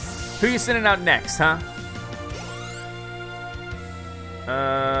 Who are you sending out next, huh?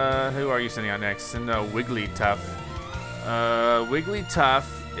 Who are you sending out next? No, Wigglytuff. Wigglytuff.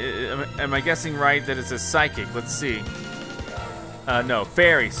 Am I guessing right that it's a psychic? Let's see. No,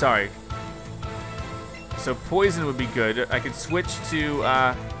 fairy. Sorry. So poison would be good. I could switch to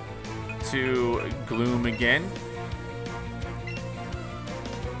Gloom again.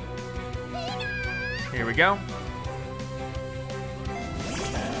 Here we go.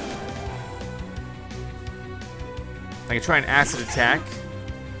 I can try an acid attack.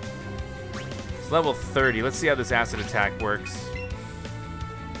 It's level 30. Let's see how this acid attack works.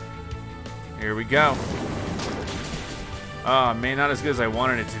 Here we go. Oh man, not as good as I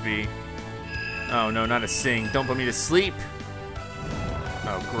wanted it to be. Oh no, not a sing. Don't put me to sleep.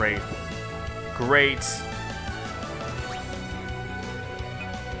 Oh, great. Great.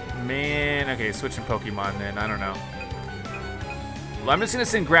 Man, okay, switching Pokemon then. I don't know. Well, I'm just gonna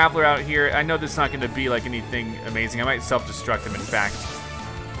send Graveler out here. I know this is not gonna be like anything amazing. I might self-destruct him, in fact.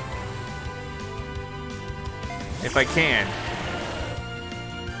 If I can.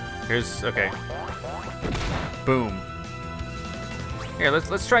 Here's, okay. Boom. Here,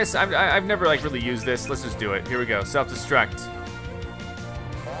 let's try. I've never like really used this. Let's just do it. Here we go. Self-destruct.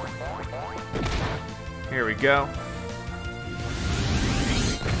 Here we go.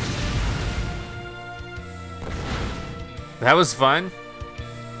 That was fun.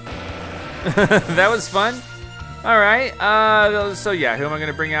 That was fun. All right. So yeah, who am I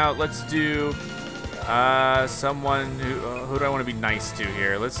gonna bring out? Let's do someone who do I want to be nice to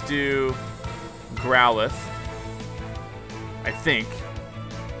here? Let's do Growlithe. I think.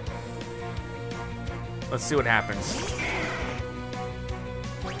 Let's see what happens.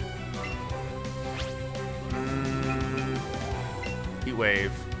 Heat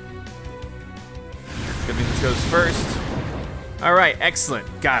Wave. Good thing this goes first. All right, excellent.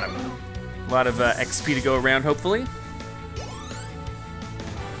 Got him. A lot of XP to go around, hopefully.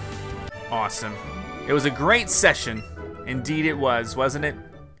 Awesome. It was a great session. Indeed it was, wasn't it?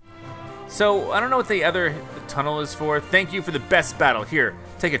 So, I don't know what the other tunnel is for. Thank you for the best battle. Here,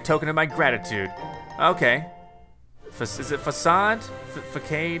 take a token of my gratitude. Okay. Is it Facade?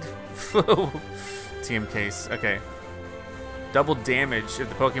 Facade? TM case. Okay. Double damage if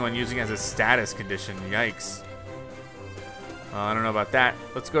the Pokemon using it has a status condition. Yikes. I don't know about that.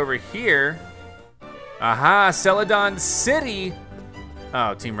 Let's go over here. Aha, Celadon City.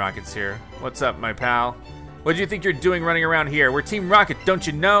 Oh, Team Rocket's here. What's up, my pal? What do you think you're doing running around here? We're Team Rocket, don't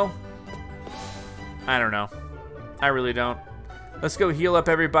you know? I don't know. I really don't. Let's go heal up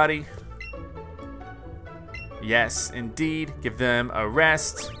everybody. Yes, indeed. Give them a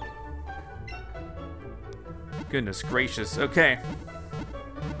rest. Goodness gracious. Okay.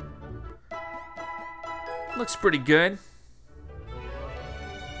 Looks pretty good.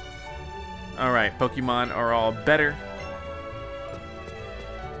 Alright, Pokemon are all better.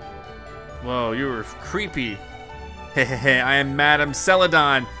 Whoa, you were creepy. Hehehe, I am Madam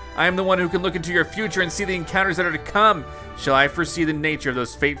Celadon. I am the one who can look into your future and see the encounters that are to come. Shall I foresee the nature of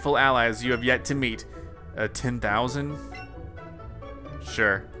those fateful allies you have yet to meet? 10,000?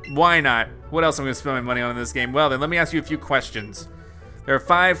 Sure. Why not? What else am I going to spend my money on in this game? Well, then let me ask you a few questions. There are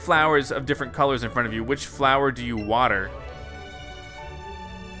 5 flowers of different colors in front of you. Which flower do you water?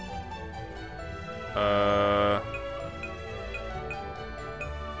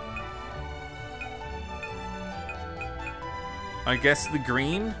 I guess the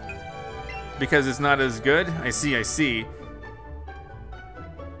green? Because it's not as good? I see.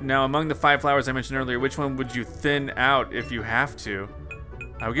 Now, among the 5 flowers I mentioned earlier, which one would you thin out if you have to?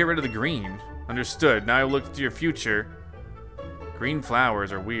 I would get rid of the green. Understood. Now I look to your future. Green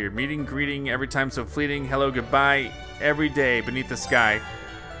flowers are weird. Meeting, greeting, every time so fleeting. Hello, goodbye, every day beneath the sky.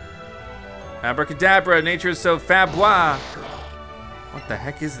 Abracadabra, nature is so fabois. What the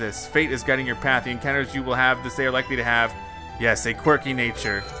heck is this? Fate is guiding your path. The encounters you will have, this they are likely to have. Yes, a quirky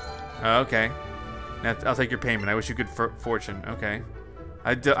nature. Oh, okay. Now, I'll take your payment. I wish you good fortune. Okay.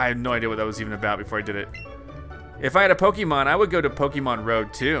 I had no idea what that was even about before I did it. If I had a Pokemon, I would go to Pokemon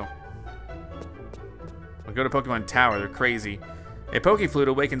Road too. I'll go to Pokemon Tower. They're crazy. A Pokeflute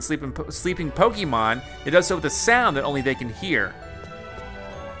awakens sleeping Pokemon. It does so with a sound that only they can hear.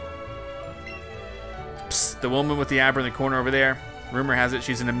 Psst, the woman with the abra in the corner over there. Rumor has it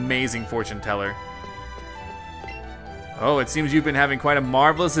she's an amazing fortune teller. Oh, it seems you've been having quite a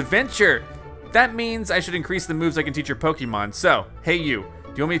marvelous adventure. That means I should increase the moves I can teach your Pokemon. So, hey you,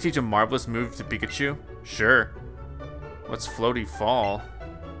 do you want me to teach a marvelous move to Pikachu? Sure. What's Floaty Fall?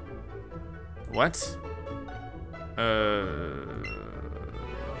 What? I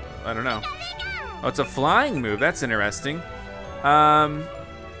don't know. Oh, it's a flying move. That's interesting. And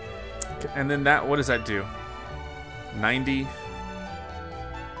then that, what does that do? 90.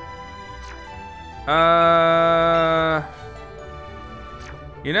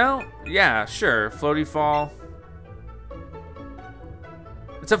 You know, yeah, sure. Floaty Fall.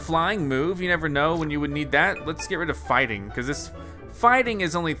 It's a flying move. You never know when you would need that. Let's get rid of fighting, because this fighting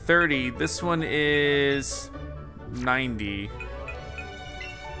is only 30. This one is 90.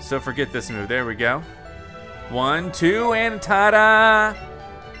 So forget this move. There we go. 1, 2, and ta-da!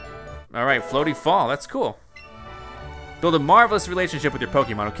 All right, Floaty Fall. That's cool. Build a marvelous relationship with your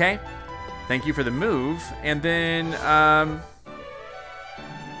Pokemon, okay? Thank you for the move. And then,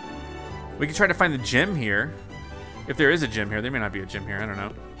 we can try to find the gym here. If there is a gym here. There may not be a gym here. I don't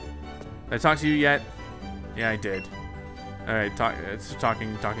know. Did I talk to you yet? Yeah, I did. All right,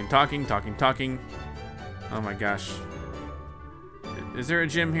 talking. Oh my gosh. Is there a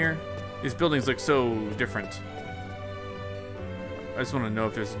gym here? These buildings look so different. I just want to know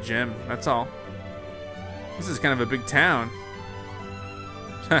if there's a gym. That's all. This is kind of a big town.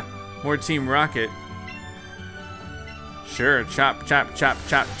 More Team Rocket. Sure, chop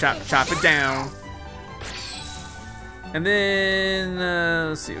it down. And then,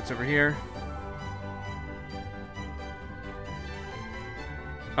 let's see what's over here.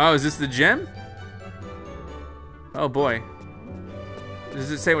 Oh, is this the gym? Oh boy.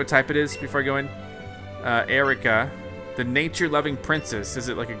 Does it say what type it is before I go in? Erika, the nature-loving princess. Is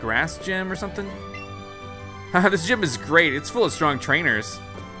it like a grass gym or something? Haha, this gym is great. It's full of strong trainers.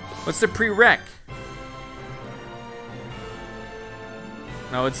 What's the prereq?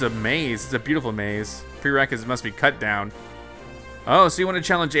 No, it's a maze. It's a beautiful maze. Prereq is, must be cut down. Oh, so you want to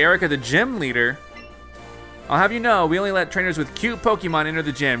challenge Erika, the gym leader? I'll have you know, we only let trainers with cute Pokemon enter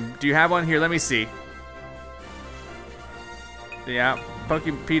the gym. Do you have one here? Let me see. Yeah,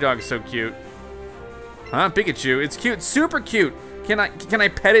 P-Dog's so cute. Huh, Pikachu? It's cute, super cute. Can I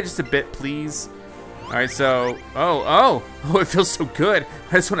pet it just a bit, please? All right, so, oh, it feels so good.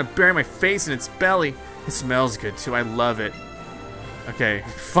 I just want to bury my face in its belly. It smells good too, I love it. Okay,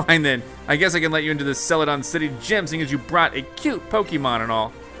 fine then. I guess I can let you into the Celadon City gym, seeing as you brought a cute Pokemon and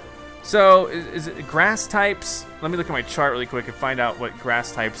all. So, is it grass types? Let me look at my chart really quick and find out what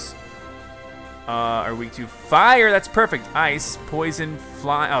grass types are weak to. Fire, that's perfect. Ice, poison,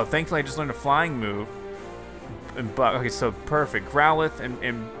 fly. Oh, thankfully I just learned a flying move. Okay, so perfect. Growlithe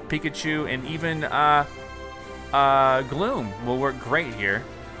and Pikachu and even Gloom will work great here.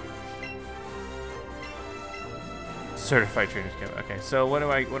 Certified trainers. Okay, so what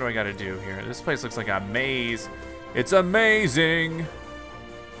do I gotta do here? This place looks like a maze. It's amazing.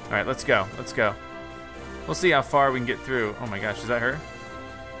 All right, let's go. Let's go. We'll see how far we can get through. Oh my gosh, is that her?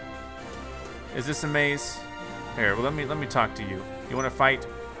 Is this a maze? Here, well, let me talk to you. You want to fight?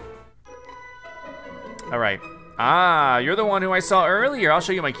 All right. Ah, you're the one who I saw earlier. I'll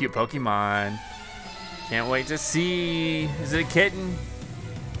show you my cute Pokemon. Can't wait to see. Is it a kitten?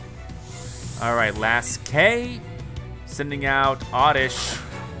 All right, last K. Sending out Oddish,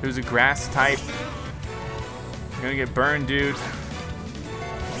 who's a grass type. You're gonna get burned, dude.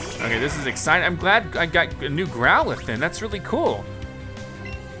 Okay, this is exciting. I'm glad I got a new Growlithe in. That's really cool.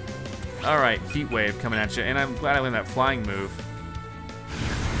 All right, Heat Wave coming at you, and I'm glad I learned that flying move.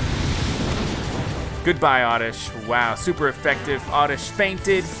 Goodbye, Oddish. Wow, super effective. Oddish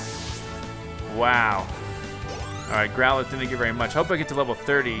fainted. Wow. All right, Growlithe didn't get very much. Hope I get to level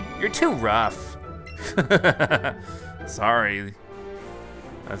 30. You're too rough. Sorry.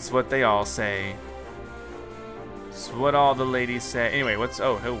 That's what they all say. That's what all the ladies say. Anyway, let's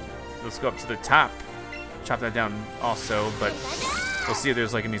go up to the top. Chop that down also, but we'll see if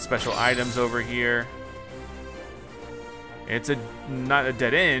there's like any special items over here. It's not a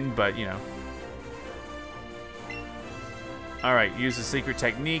dead end, but you know. All right, use the secret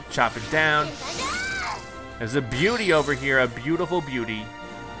technique, chop it down. There's a beauty over here, a beautiful beauty.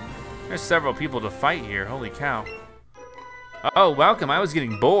 There's several people to fight here, holy cow. Oh, welcome, I was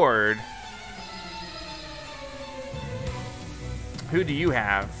getting bored. Who do you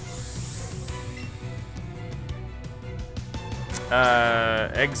have?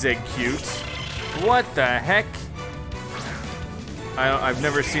 Execute. What the heck? I've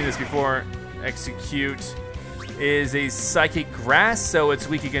never seen this before. Execute is a psychic grass, so it's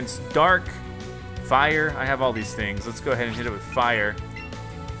weak against dark, fire. I have all these things. Let's go ahead and hit it with fire.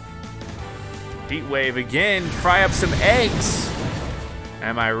 Heat Wave again. Fry up some eggs.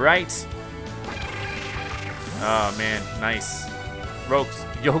 Am I right? Oh man, nice.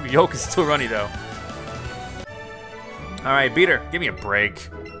 Yolk is still runny though. All right, beat her. Give me a break.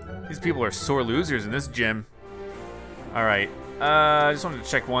 These people are sore losers in this gym. All right. I just wanted to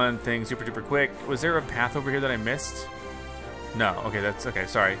check one thing super duper quick. Was there a path over here that I missed? No. Okay, that's okay.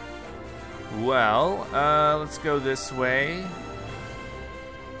 Sorry. Well, let's go this way.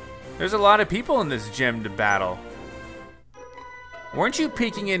 There's a lot of people in this gym to battle. Weren't you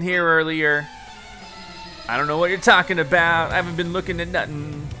peeking in here earlier? I don't know what you're talking about. I haven't been looking at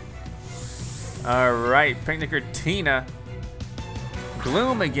nothing. All right, Picnicker Tina.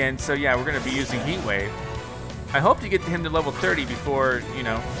 Gloom again, so yeah, we're gonna be using Heat Wave. I hope to get him to level 30 before, you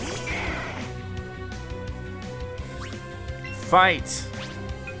know. Fight.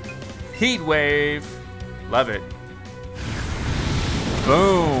 Heat Wave. Love it.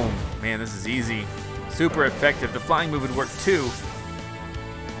 Boom. Man, this is easy. Super effective. The flying move would work too.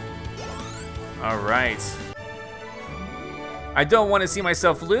 All right. I don't want to see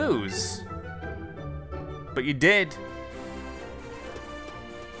myself lose. But you did.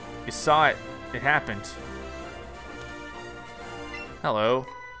 You saw it. It happened. Hello.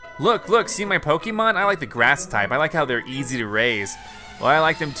 Look, see my Pokemon? I like the grass type. I like how they're easy to raise. Well, I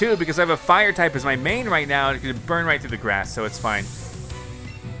like them too because I have a fire type as my main right now and it can burn right through the grass, so it's fine.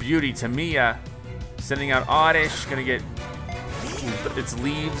 Beauty Tamiya. Sending out Oddish. Gonna get its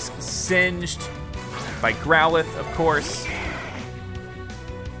leaves singed by Growlithe, of course.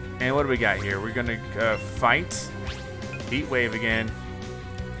 And what do we got here? We're gonna fight. Heat Wave again.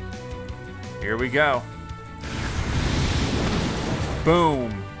 Here we go.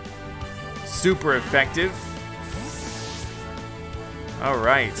 Boom. Super effective. All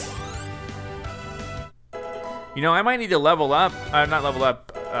right. You know, I might need to level up. Not level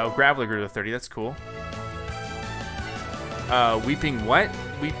up. Graveler grew to 30. That's cool. Weeping what?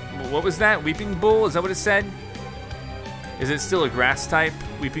 What was that? Weeping Bull? Is that what it said? Is it still a grass type?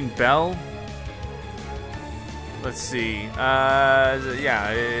 Weeping Bell? Let's see.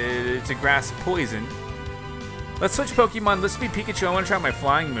 Yeah, it's a grass poison. Let's switch Pokemon. Let's be Pikachu. I want to try my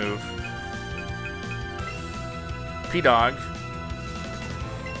flying move. P-Dog.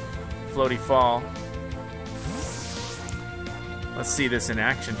 Floaty Fall. Let's see this in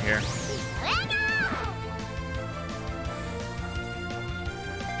action here.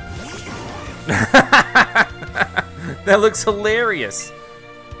 That looks hilarious.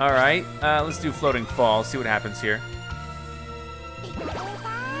 All right, let's do Floating Fall. See what happens here.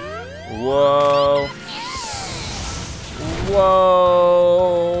 Whoa.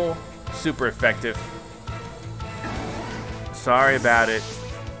 Whoa. Super effective. Sorry about it.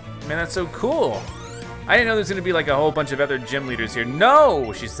 Man, that's so cool. I didn't know there's gonna be like a whole bunch of other gym leaders here.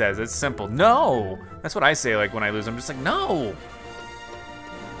 No, she says, it's simple. No. That's what I say like when I lose. I'm just like, no.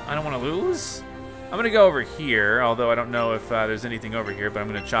 I don't wanna lose. I'm gonna go over here, although I don't know if there's anything over here, but I'm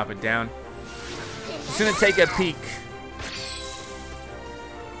gonna chop it down. Just gonna take a peek.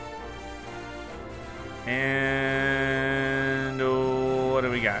 And oh, what do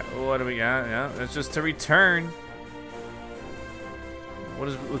we got? What do we got? Yeah, that's just to return. What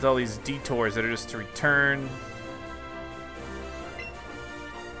is with all these detours that are just to return?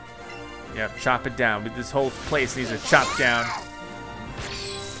 Yep, chop it down. But this whole place needs to chop down.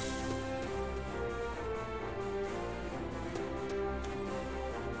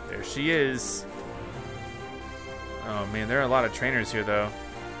 There she is. Oh man, there are a lot of trainers here though.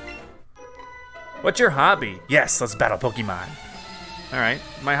 What's your hobby? Yes, let's battle Pokemon. Alright,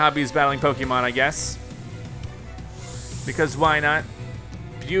 my hobby is battling Pokemon, I guess. Because why not?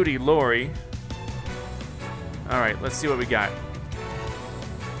 Beauty Lori. Alright, let's see what we got.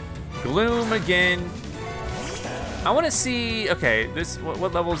 Gloom again. I want to see, okay, this,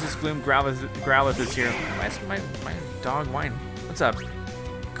 what level is this Gloom? Growlithe is here. Why is my dog whining? What's up?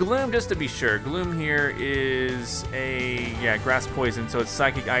 Gloom, just to be sure. Gloom here is a, yeah, grass poison, so it's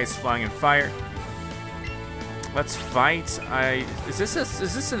psychic, ice, flying, and fire. Let's fight. Is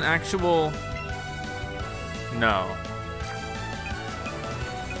this an actual? No.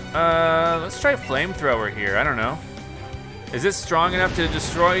 Let's try flamethrower here. I don't know. Is this strong enough to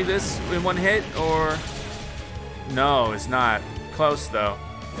destroy this in one hit, or? No, it's not. Close though.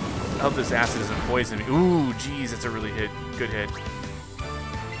 I hope this acid doesn't poison me. Ooh, geez, that's a really good hit.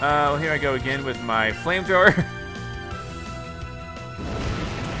 Well, here I go again with my flamethrower.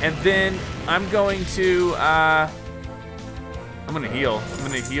 And then I'm going to, I'm gonna heal. I'm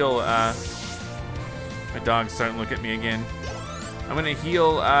gonna heal, my dog's starting to look at me again. I'm gonna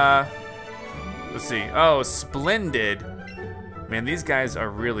heal, let's see. Oh, Splendid. Man, these guys are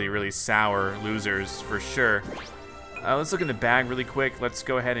really, really sour losers for sure. Let's look in the bag really quick. Let's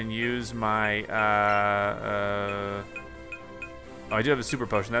go ahead and use my, oh, I do have a super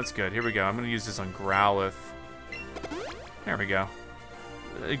potion, that's good. Here we go, I'm gonna use this on Growlithe. There we go.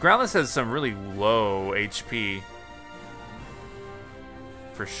 Growlithe has some really low HP.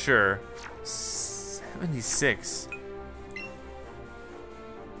 For sure. 76.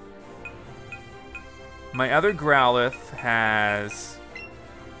 My other Growlithe has...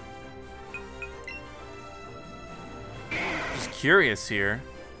 Just curious here.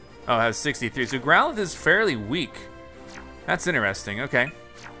 Oh, it has 63. So Growlithe is fairly weak. That's interesting. Okay.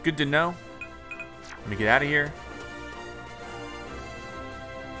 Good to know. Let me get out of here.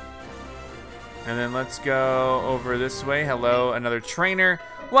 And then let's go over this way. Hello, another trainer.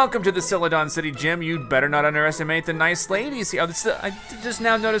 Welcome to the Celadon City Gym. You'd better not underestimate the nice ladies here. Oh, I just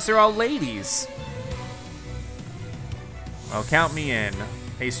now noticed they're all ladies. Well, count me in.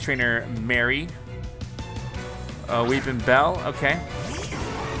 Ace Trainer Mary. Weeping Bell, okay.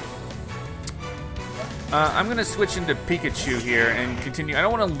 I'm gonna switch into Pikachu here and continue. I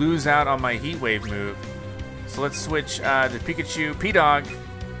don't wanna lose out on my Heat Wave move. So let's switch to Pikachu, P-Dog.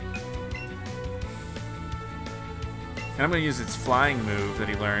 And I'm gonna use its flying move that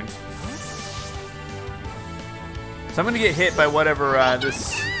he learned. So I'm gonna get hit by whatever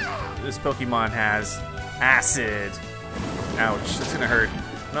this Pokemon has. Acid. Ouch, that's gonna hurt.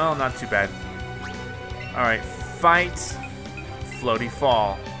 No, not too bad. All right, fight, floaty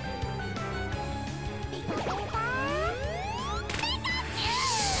fall.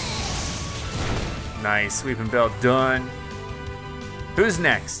 Nice, Sweeping Bell done. Who's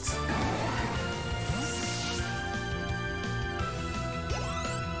next?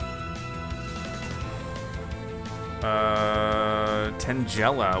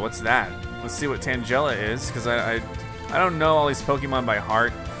 Tangela, what's that? Let's see what Tangela is, because I don't know all these Pokemon by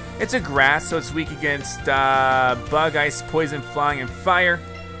heart. It's a grass, so it's weak against bug, ice, poison, flying, and fire.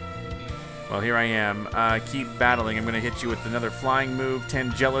 Well, here I am. Keep battling. I'm gonna hit you with another flying move.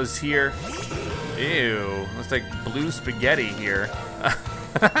 Tangela's here. Ew, looks like blue spaghetti here.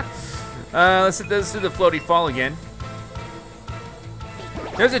 Let's do the floaty fall again.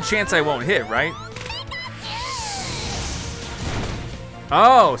 There's a chance I won't hit, right?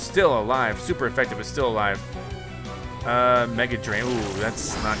 Oh, still alive. Super effective, but still alive. Mega Drain. Ooh,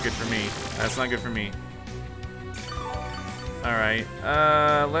 that's not good for me. That's not good for me. All right.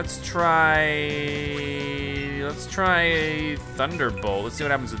 Let's try Thunderbolt. Let's see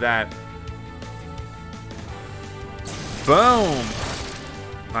what happens with that. Boom.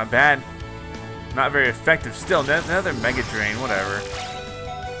 Not bad. Not very effective. Still, another Mega Drain. Whatever.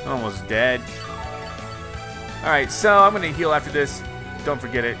 Almost dead. All right. So I'm gonna heal after this. Don't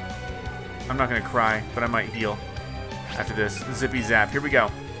forget it. I'm not gonna cry, but I might heal after this. Zippy Zap. Here we go.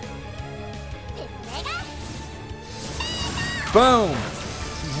 Boom!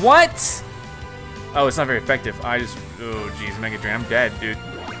 What? Oh, it's not very effective. Oh geez, Mega Drain. I'm dead, dude.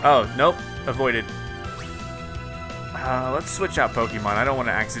 Oh, nope. Avoided. Let's switch out Pokemon. I don't want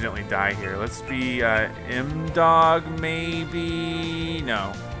to accidentally die here. Let's be M-Dog, maybe?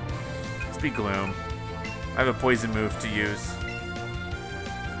 No. Let's be Gloom. I have a poison move to use.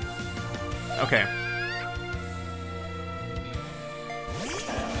 Okay.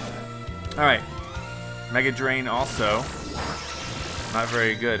 All right. Mega Drain also. Not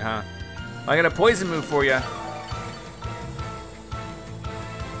very good, huh? I got a poison move for you.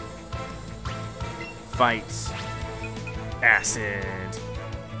 Fight. Acid.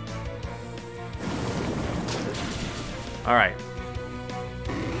 All right.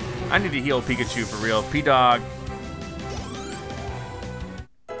 I need to heal Pikachu for real. P-Dog.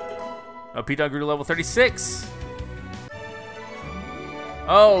 Oh, P-Dog grew to level 36.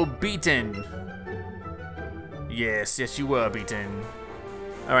 Oh, beaten. Yes, yes, you were beaten.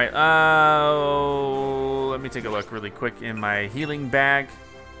 All right, let me take a look really quick in my healing bag.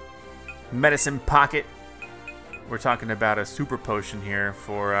 Medicine pocket. We're talking about a super potion here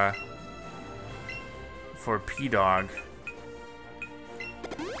for P-Dog.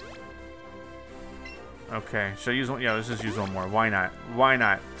 Okay, should I use one? Yeah, let's just use one more. Why not? Why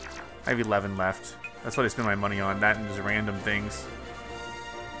not? I have 11 left. That's what I spend my money on, that and just random things.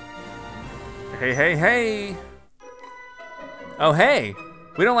 Hey, hey, hey! Oh, hey!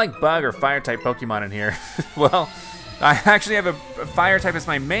 We don't like bug or fire type Pokemon in here. Well, I actually have a fire type as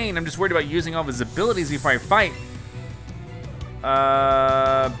my main. I'm just worried about using all of his abilities before I fight.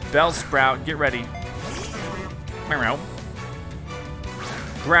 Bellsprout, get ready.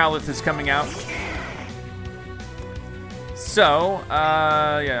 Growlithe is coming out. So,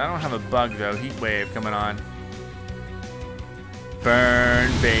 yeah, I don't have a bug though. Heat wave coming on. Burn,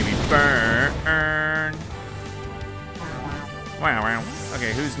 baby, burn. Wow.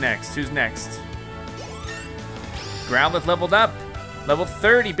 Okay, who's next? Who's next? Growlithe leveled up. Level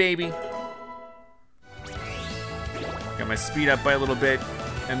 30, baby. Got my speed up by a little bit.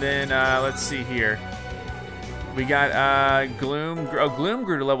 And then, let's see here. We got, Gloom. Oh, Gloom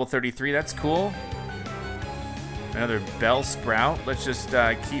grew to level 33. That's cool. Another Bellsprout. Let's just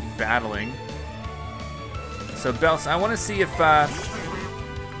keep battling. So I want to see if,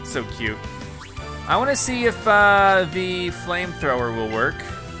 so cute. I want to see if the flamethrower will work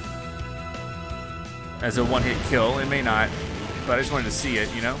as a one-hit kill. It may not, but I just wanted to see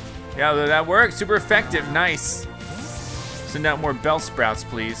it, you know? Yeah, that worked. Super effective. Nice. Send out more Bellsprouts,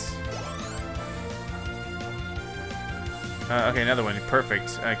 please. Okay, another one.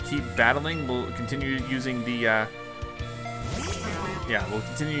 Perfect. Keep battling. We'll continue using the... yeah, we'll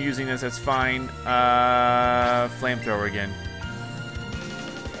continue using this. That's fine. Flamethrower again.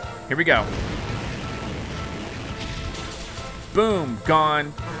 Here we go. Boom,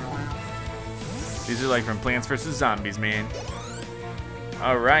 gone. These are like from Plants vs. Zombies, man.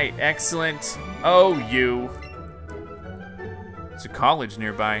 All right, excellent. Oh, you. It's a college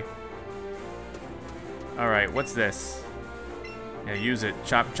nearby. All right, what's this? Yeah, use it.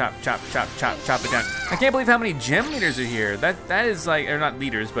 Chop, chop, chop, chop, chop, chop it down. I can't believe how many gym leaders are here. That is like, or not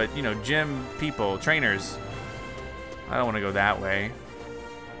leaders, but you know, gym people, trainers. I don't want to go that way.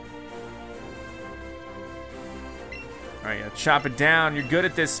 All right, yeah, chop it down. You're good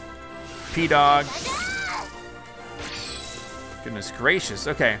at this, P-Dog. Goodness gracious.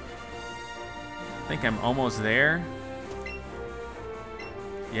 Okay. I think I'm almost there.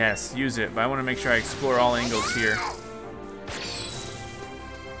 Yes, use it, but I want to make sure I explore all angles here.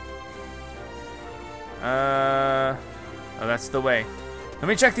 Oh, that's the way. Let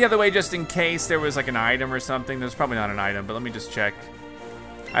me check the other way just in case there was like an item or something. There's probably not an item, but let me just check.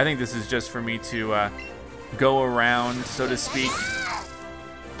 I think this is just for me to go around, so to speak.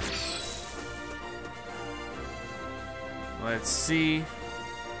 Let's see.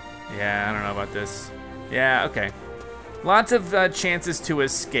 Yeah, I don't know about this. Yeah, okay. Lots of chances to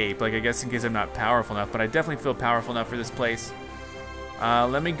escape, like I guess in case I'm not powerful enough, but I definitely feel powerful enough for this place.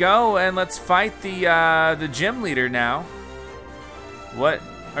 Let me go and let's fight the gym leader now. What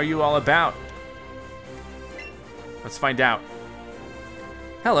are you all about? Let's find out.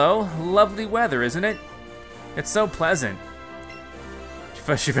 Hello, lovely weather, isn't it? It's so pleasant.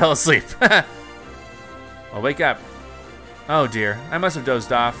 She fell asleep. I'll wake up. Oh dear, I must have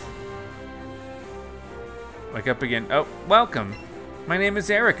dozed off. Wake up again. Oh, welcome. My name is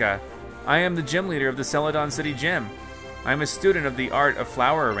Erika. I am the gym leader of the Celadon City Gym. I am a student of the art of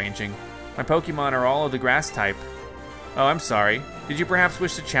flower arranging. My Pokemon are all of the grass type. Oh, I'm sorry. Did you perhaps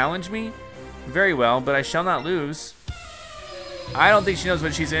wish to challenge me? Very well, but I shall not lose. I don't think she knows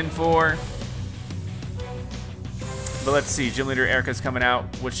what she's in for. But let's see, Gym Leader Erika's coming out.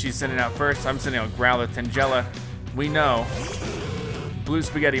 What's she sending out first? I'm sending out Growlithe, Tangela. We know Blue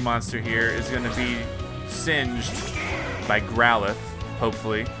Spaghetti Monster here is going to be singed by Growlithe,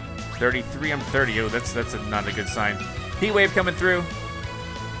 hopefully. 33, I'm 30. Oh, that's not a good sign. Heat Wave coming through.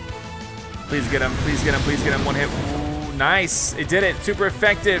 Please get him, please get him, please get him. One hit. Ooh, nice. It did it. Super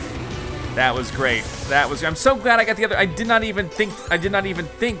effective. That was great. That was. I'm so glad I got the other. I did not even think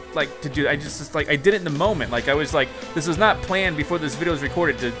like to do. I just like I did it in the moment. Like I was like, this was not planned before this video was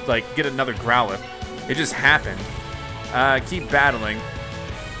recorded to like get another Growlithe. It just happened. Keep battling.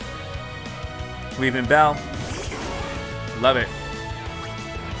 Weaving Bell. Love it.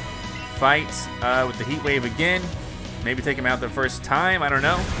 Fight with the Heat Wave again. Maybe take him out the first time. I don't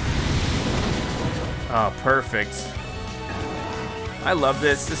know. Oh, perfect. I love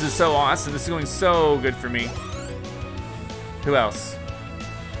this. This is so awesome. This is going so good for me. Who else?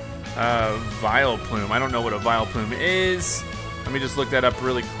 Vileplume. I don't know what a Vileplume is. Let me just look that up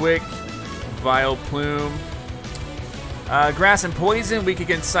really quick. Vileplume. Grass and Poison. Weak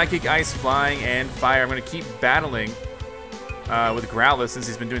against Psychic, Ice, Flying, and Fire. I'm going to keep battling with Growlithe since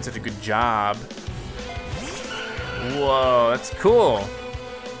he's been doing such a good job. Whoa, that's cool.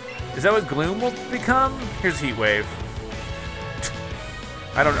 Is that what Gloom will become? Here's Heat Wave.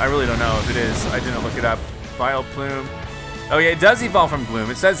 I really don't know if it is. I didn't look it up. Vileplume. Oh yeah, it does evolve from Gloom.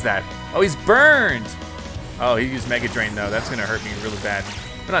 It says that. Oh, he's burned. Oh, he used Mega Drain though. That's gonna hurt me really bad,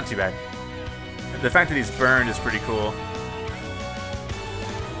 but not too bad. The fact that he's burned is pretty cool.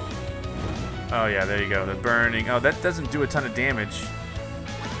 Oh yeah, there you go. The burning. Oh, that doesn't do a ton of damage.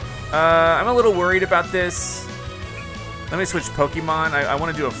 I'm a little worried about this. Let me switch Pokemon. I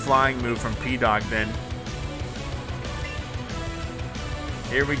want to do a flying move from P-Dog then.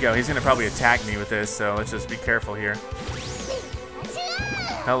 Here we go. He's going to probably attack me with this, so let's just be careful here.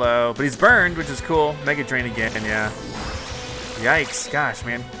 Hello. But he's burned, which is cool. Mega Drain again, yeah. Yikes. Gosh,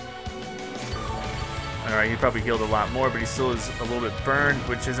 man. Alright, he probably healed a lot more, but he still is a little bit burned,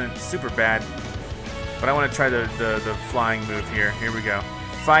 which isn't super bad. But I want to try the flying move here. Here we go.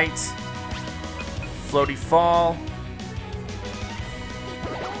 Fight. Floaty Fall.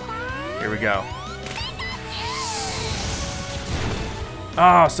 Here we go.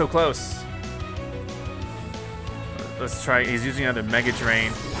 Oh, so close. Let's try. He's using another Mega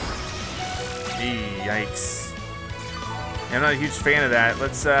Drain. Yikes. Yeah, I'm not a huge fan of that.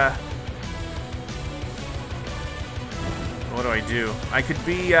 Let's, what do I do? I could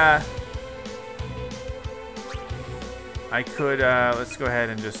be, let's go ahead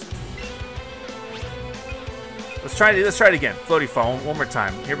and just... Let's try it again. Floaty Fall, one more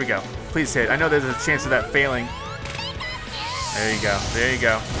time. Here we go. Please hit. I know there's a chance of that failing. There you go. There you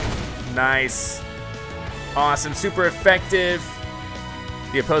go. Nice. Awesome. Super effective.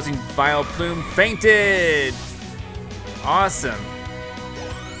 The opposing Vileplume fainted. Awesome.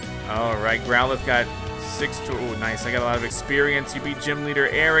 All right. Growlithe got 6 to... Oh, nice. I got a lot of experience. You beat Gym Leader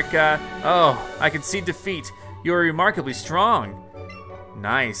Erika. Oh, I concede defeat. You are remarkably strong.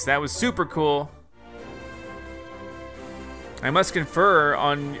 Nice. That was super cool. I must confer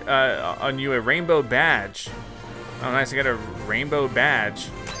on you a rainbow badge. Oh, nice. I got a rainbow badge.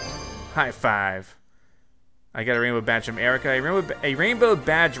 High five. I got a rainbow badge from Erika. A rainbow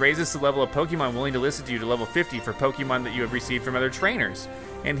badge raises the level of Pokemon willing to listen to you to level 50 for Pokemon that you have received from other trainers.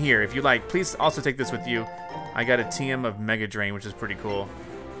 And here, if you like, please also take this with you. I got a TM of Mega Drain, which is pretty cool.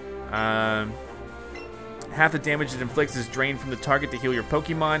 Half the damage it inflicts is drained from the target to heal your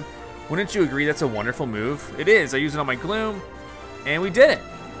Pokemon. Wouldn't you agree that's a wonderful move? It is. I use it on my Gloom, and we did it.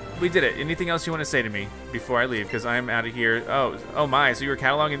 We did it. Anything else you want to say to me before I leave? Because I'm out of here. Oh my. So you were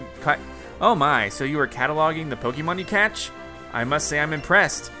cataloging. Oh my. So you were cataloging the Pokemon you catch? I must say I'm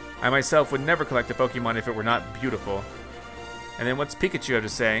impressed. I myself would never collect a Pokemon if it were not beautiful. And then what's Pikachu have to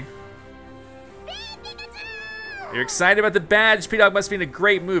say? You're excited about the badge. P-Dog must be in a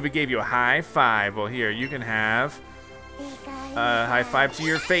great mood. It gave you a high five. Well, here you can have. High five to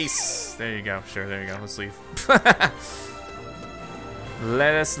your face. There you go. Sure, there you go. Let's leave.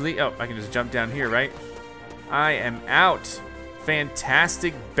 Let us leave. Oh, I can just jump down here, right? I am out.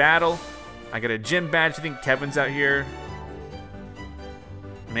 Fantastic battle. I got a gym badge. I think Kevin's out here.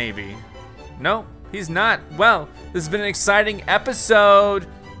 Maybe. No, he's not. Well, this has been an exciting episode.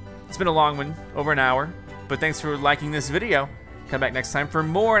 It's been a long one, over an hour. But thanks for liking this video. Come back next time for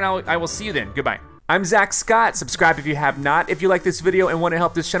more, and I will see you then. Goodbye. I'm Zack Scott. Subscribe if you have not. If you like this video and want to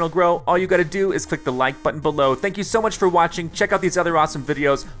help this channel grow, all you got to do is click the like button below. Thank you so much for watching. Check out these other awesome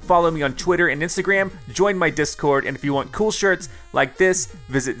videos. Follow me on Twitter and Instagram. Join my Discord. And if you want cool shirts like this,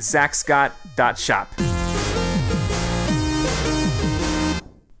 visit ZackScott.shop.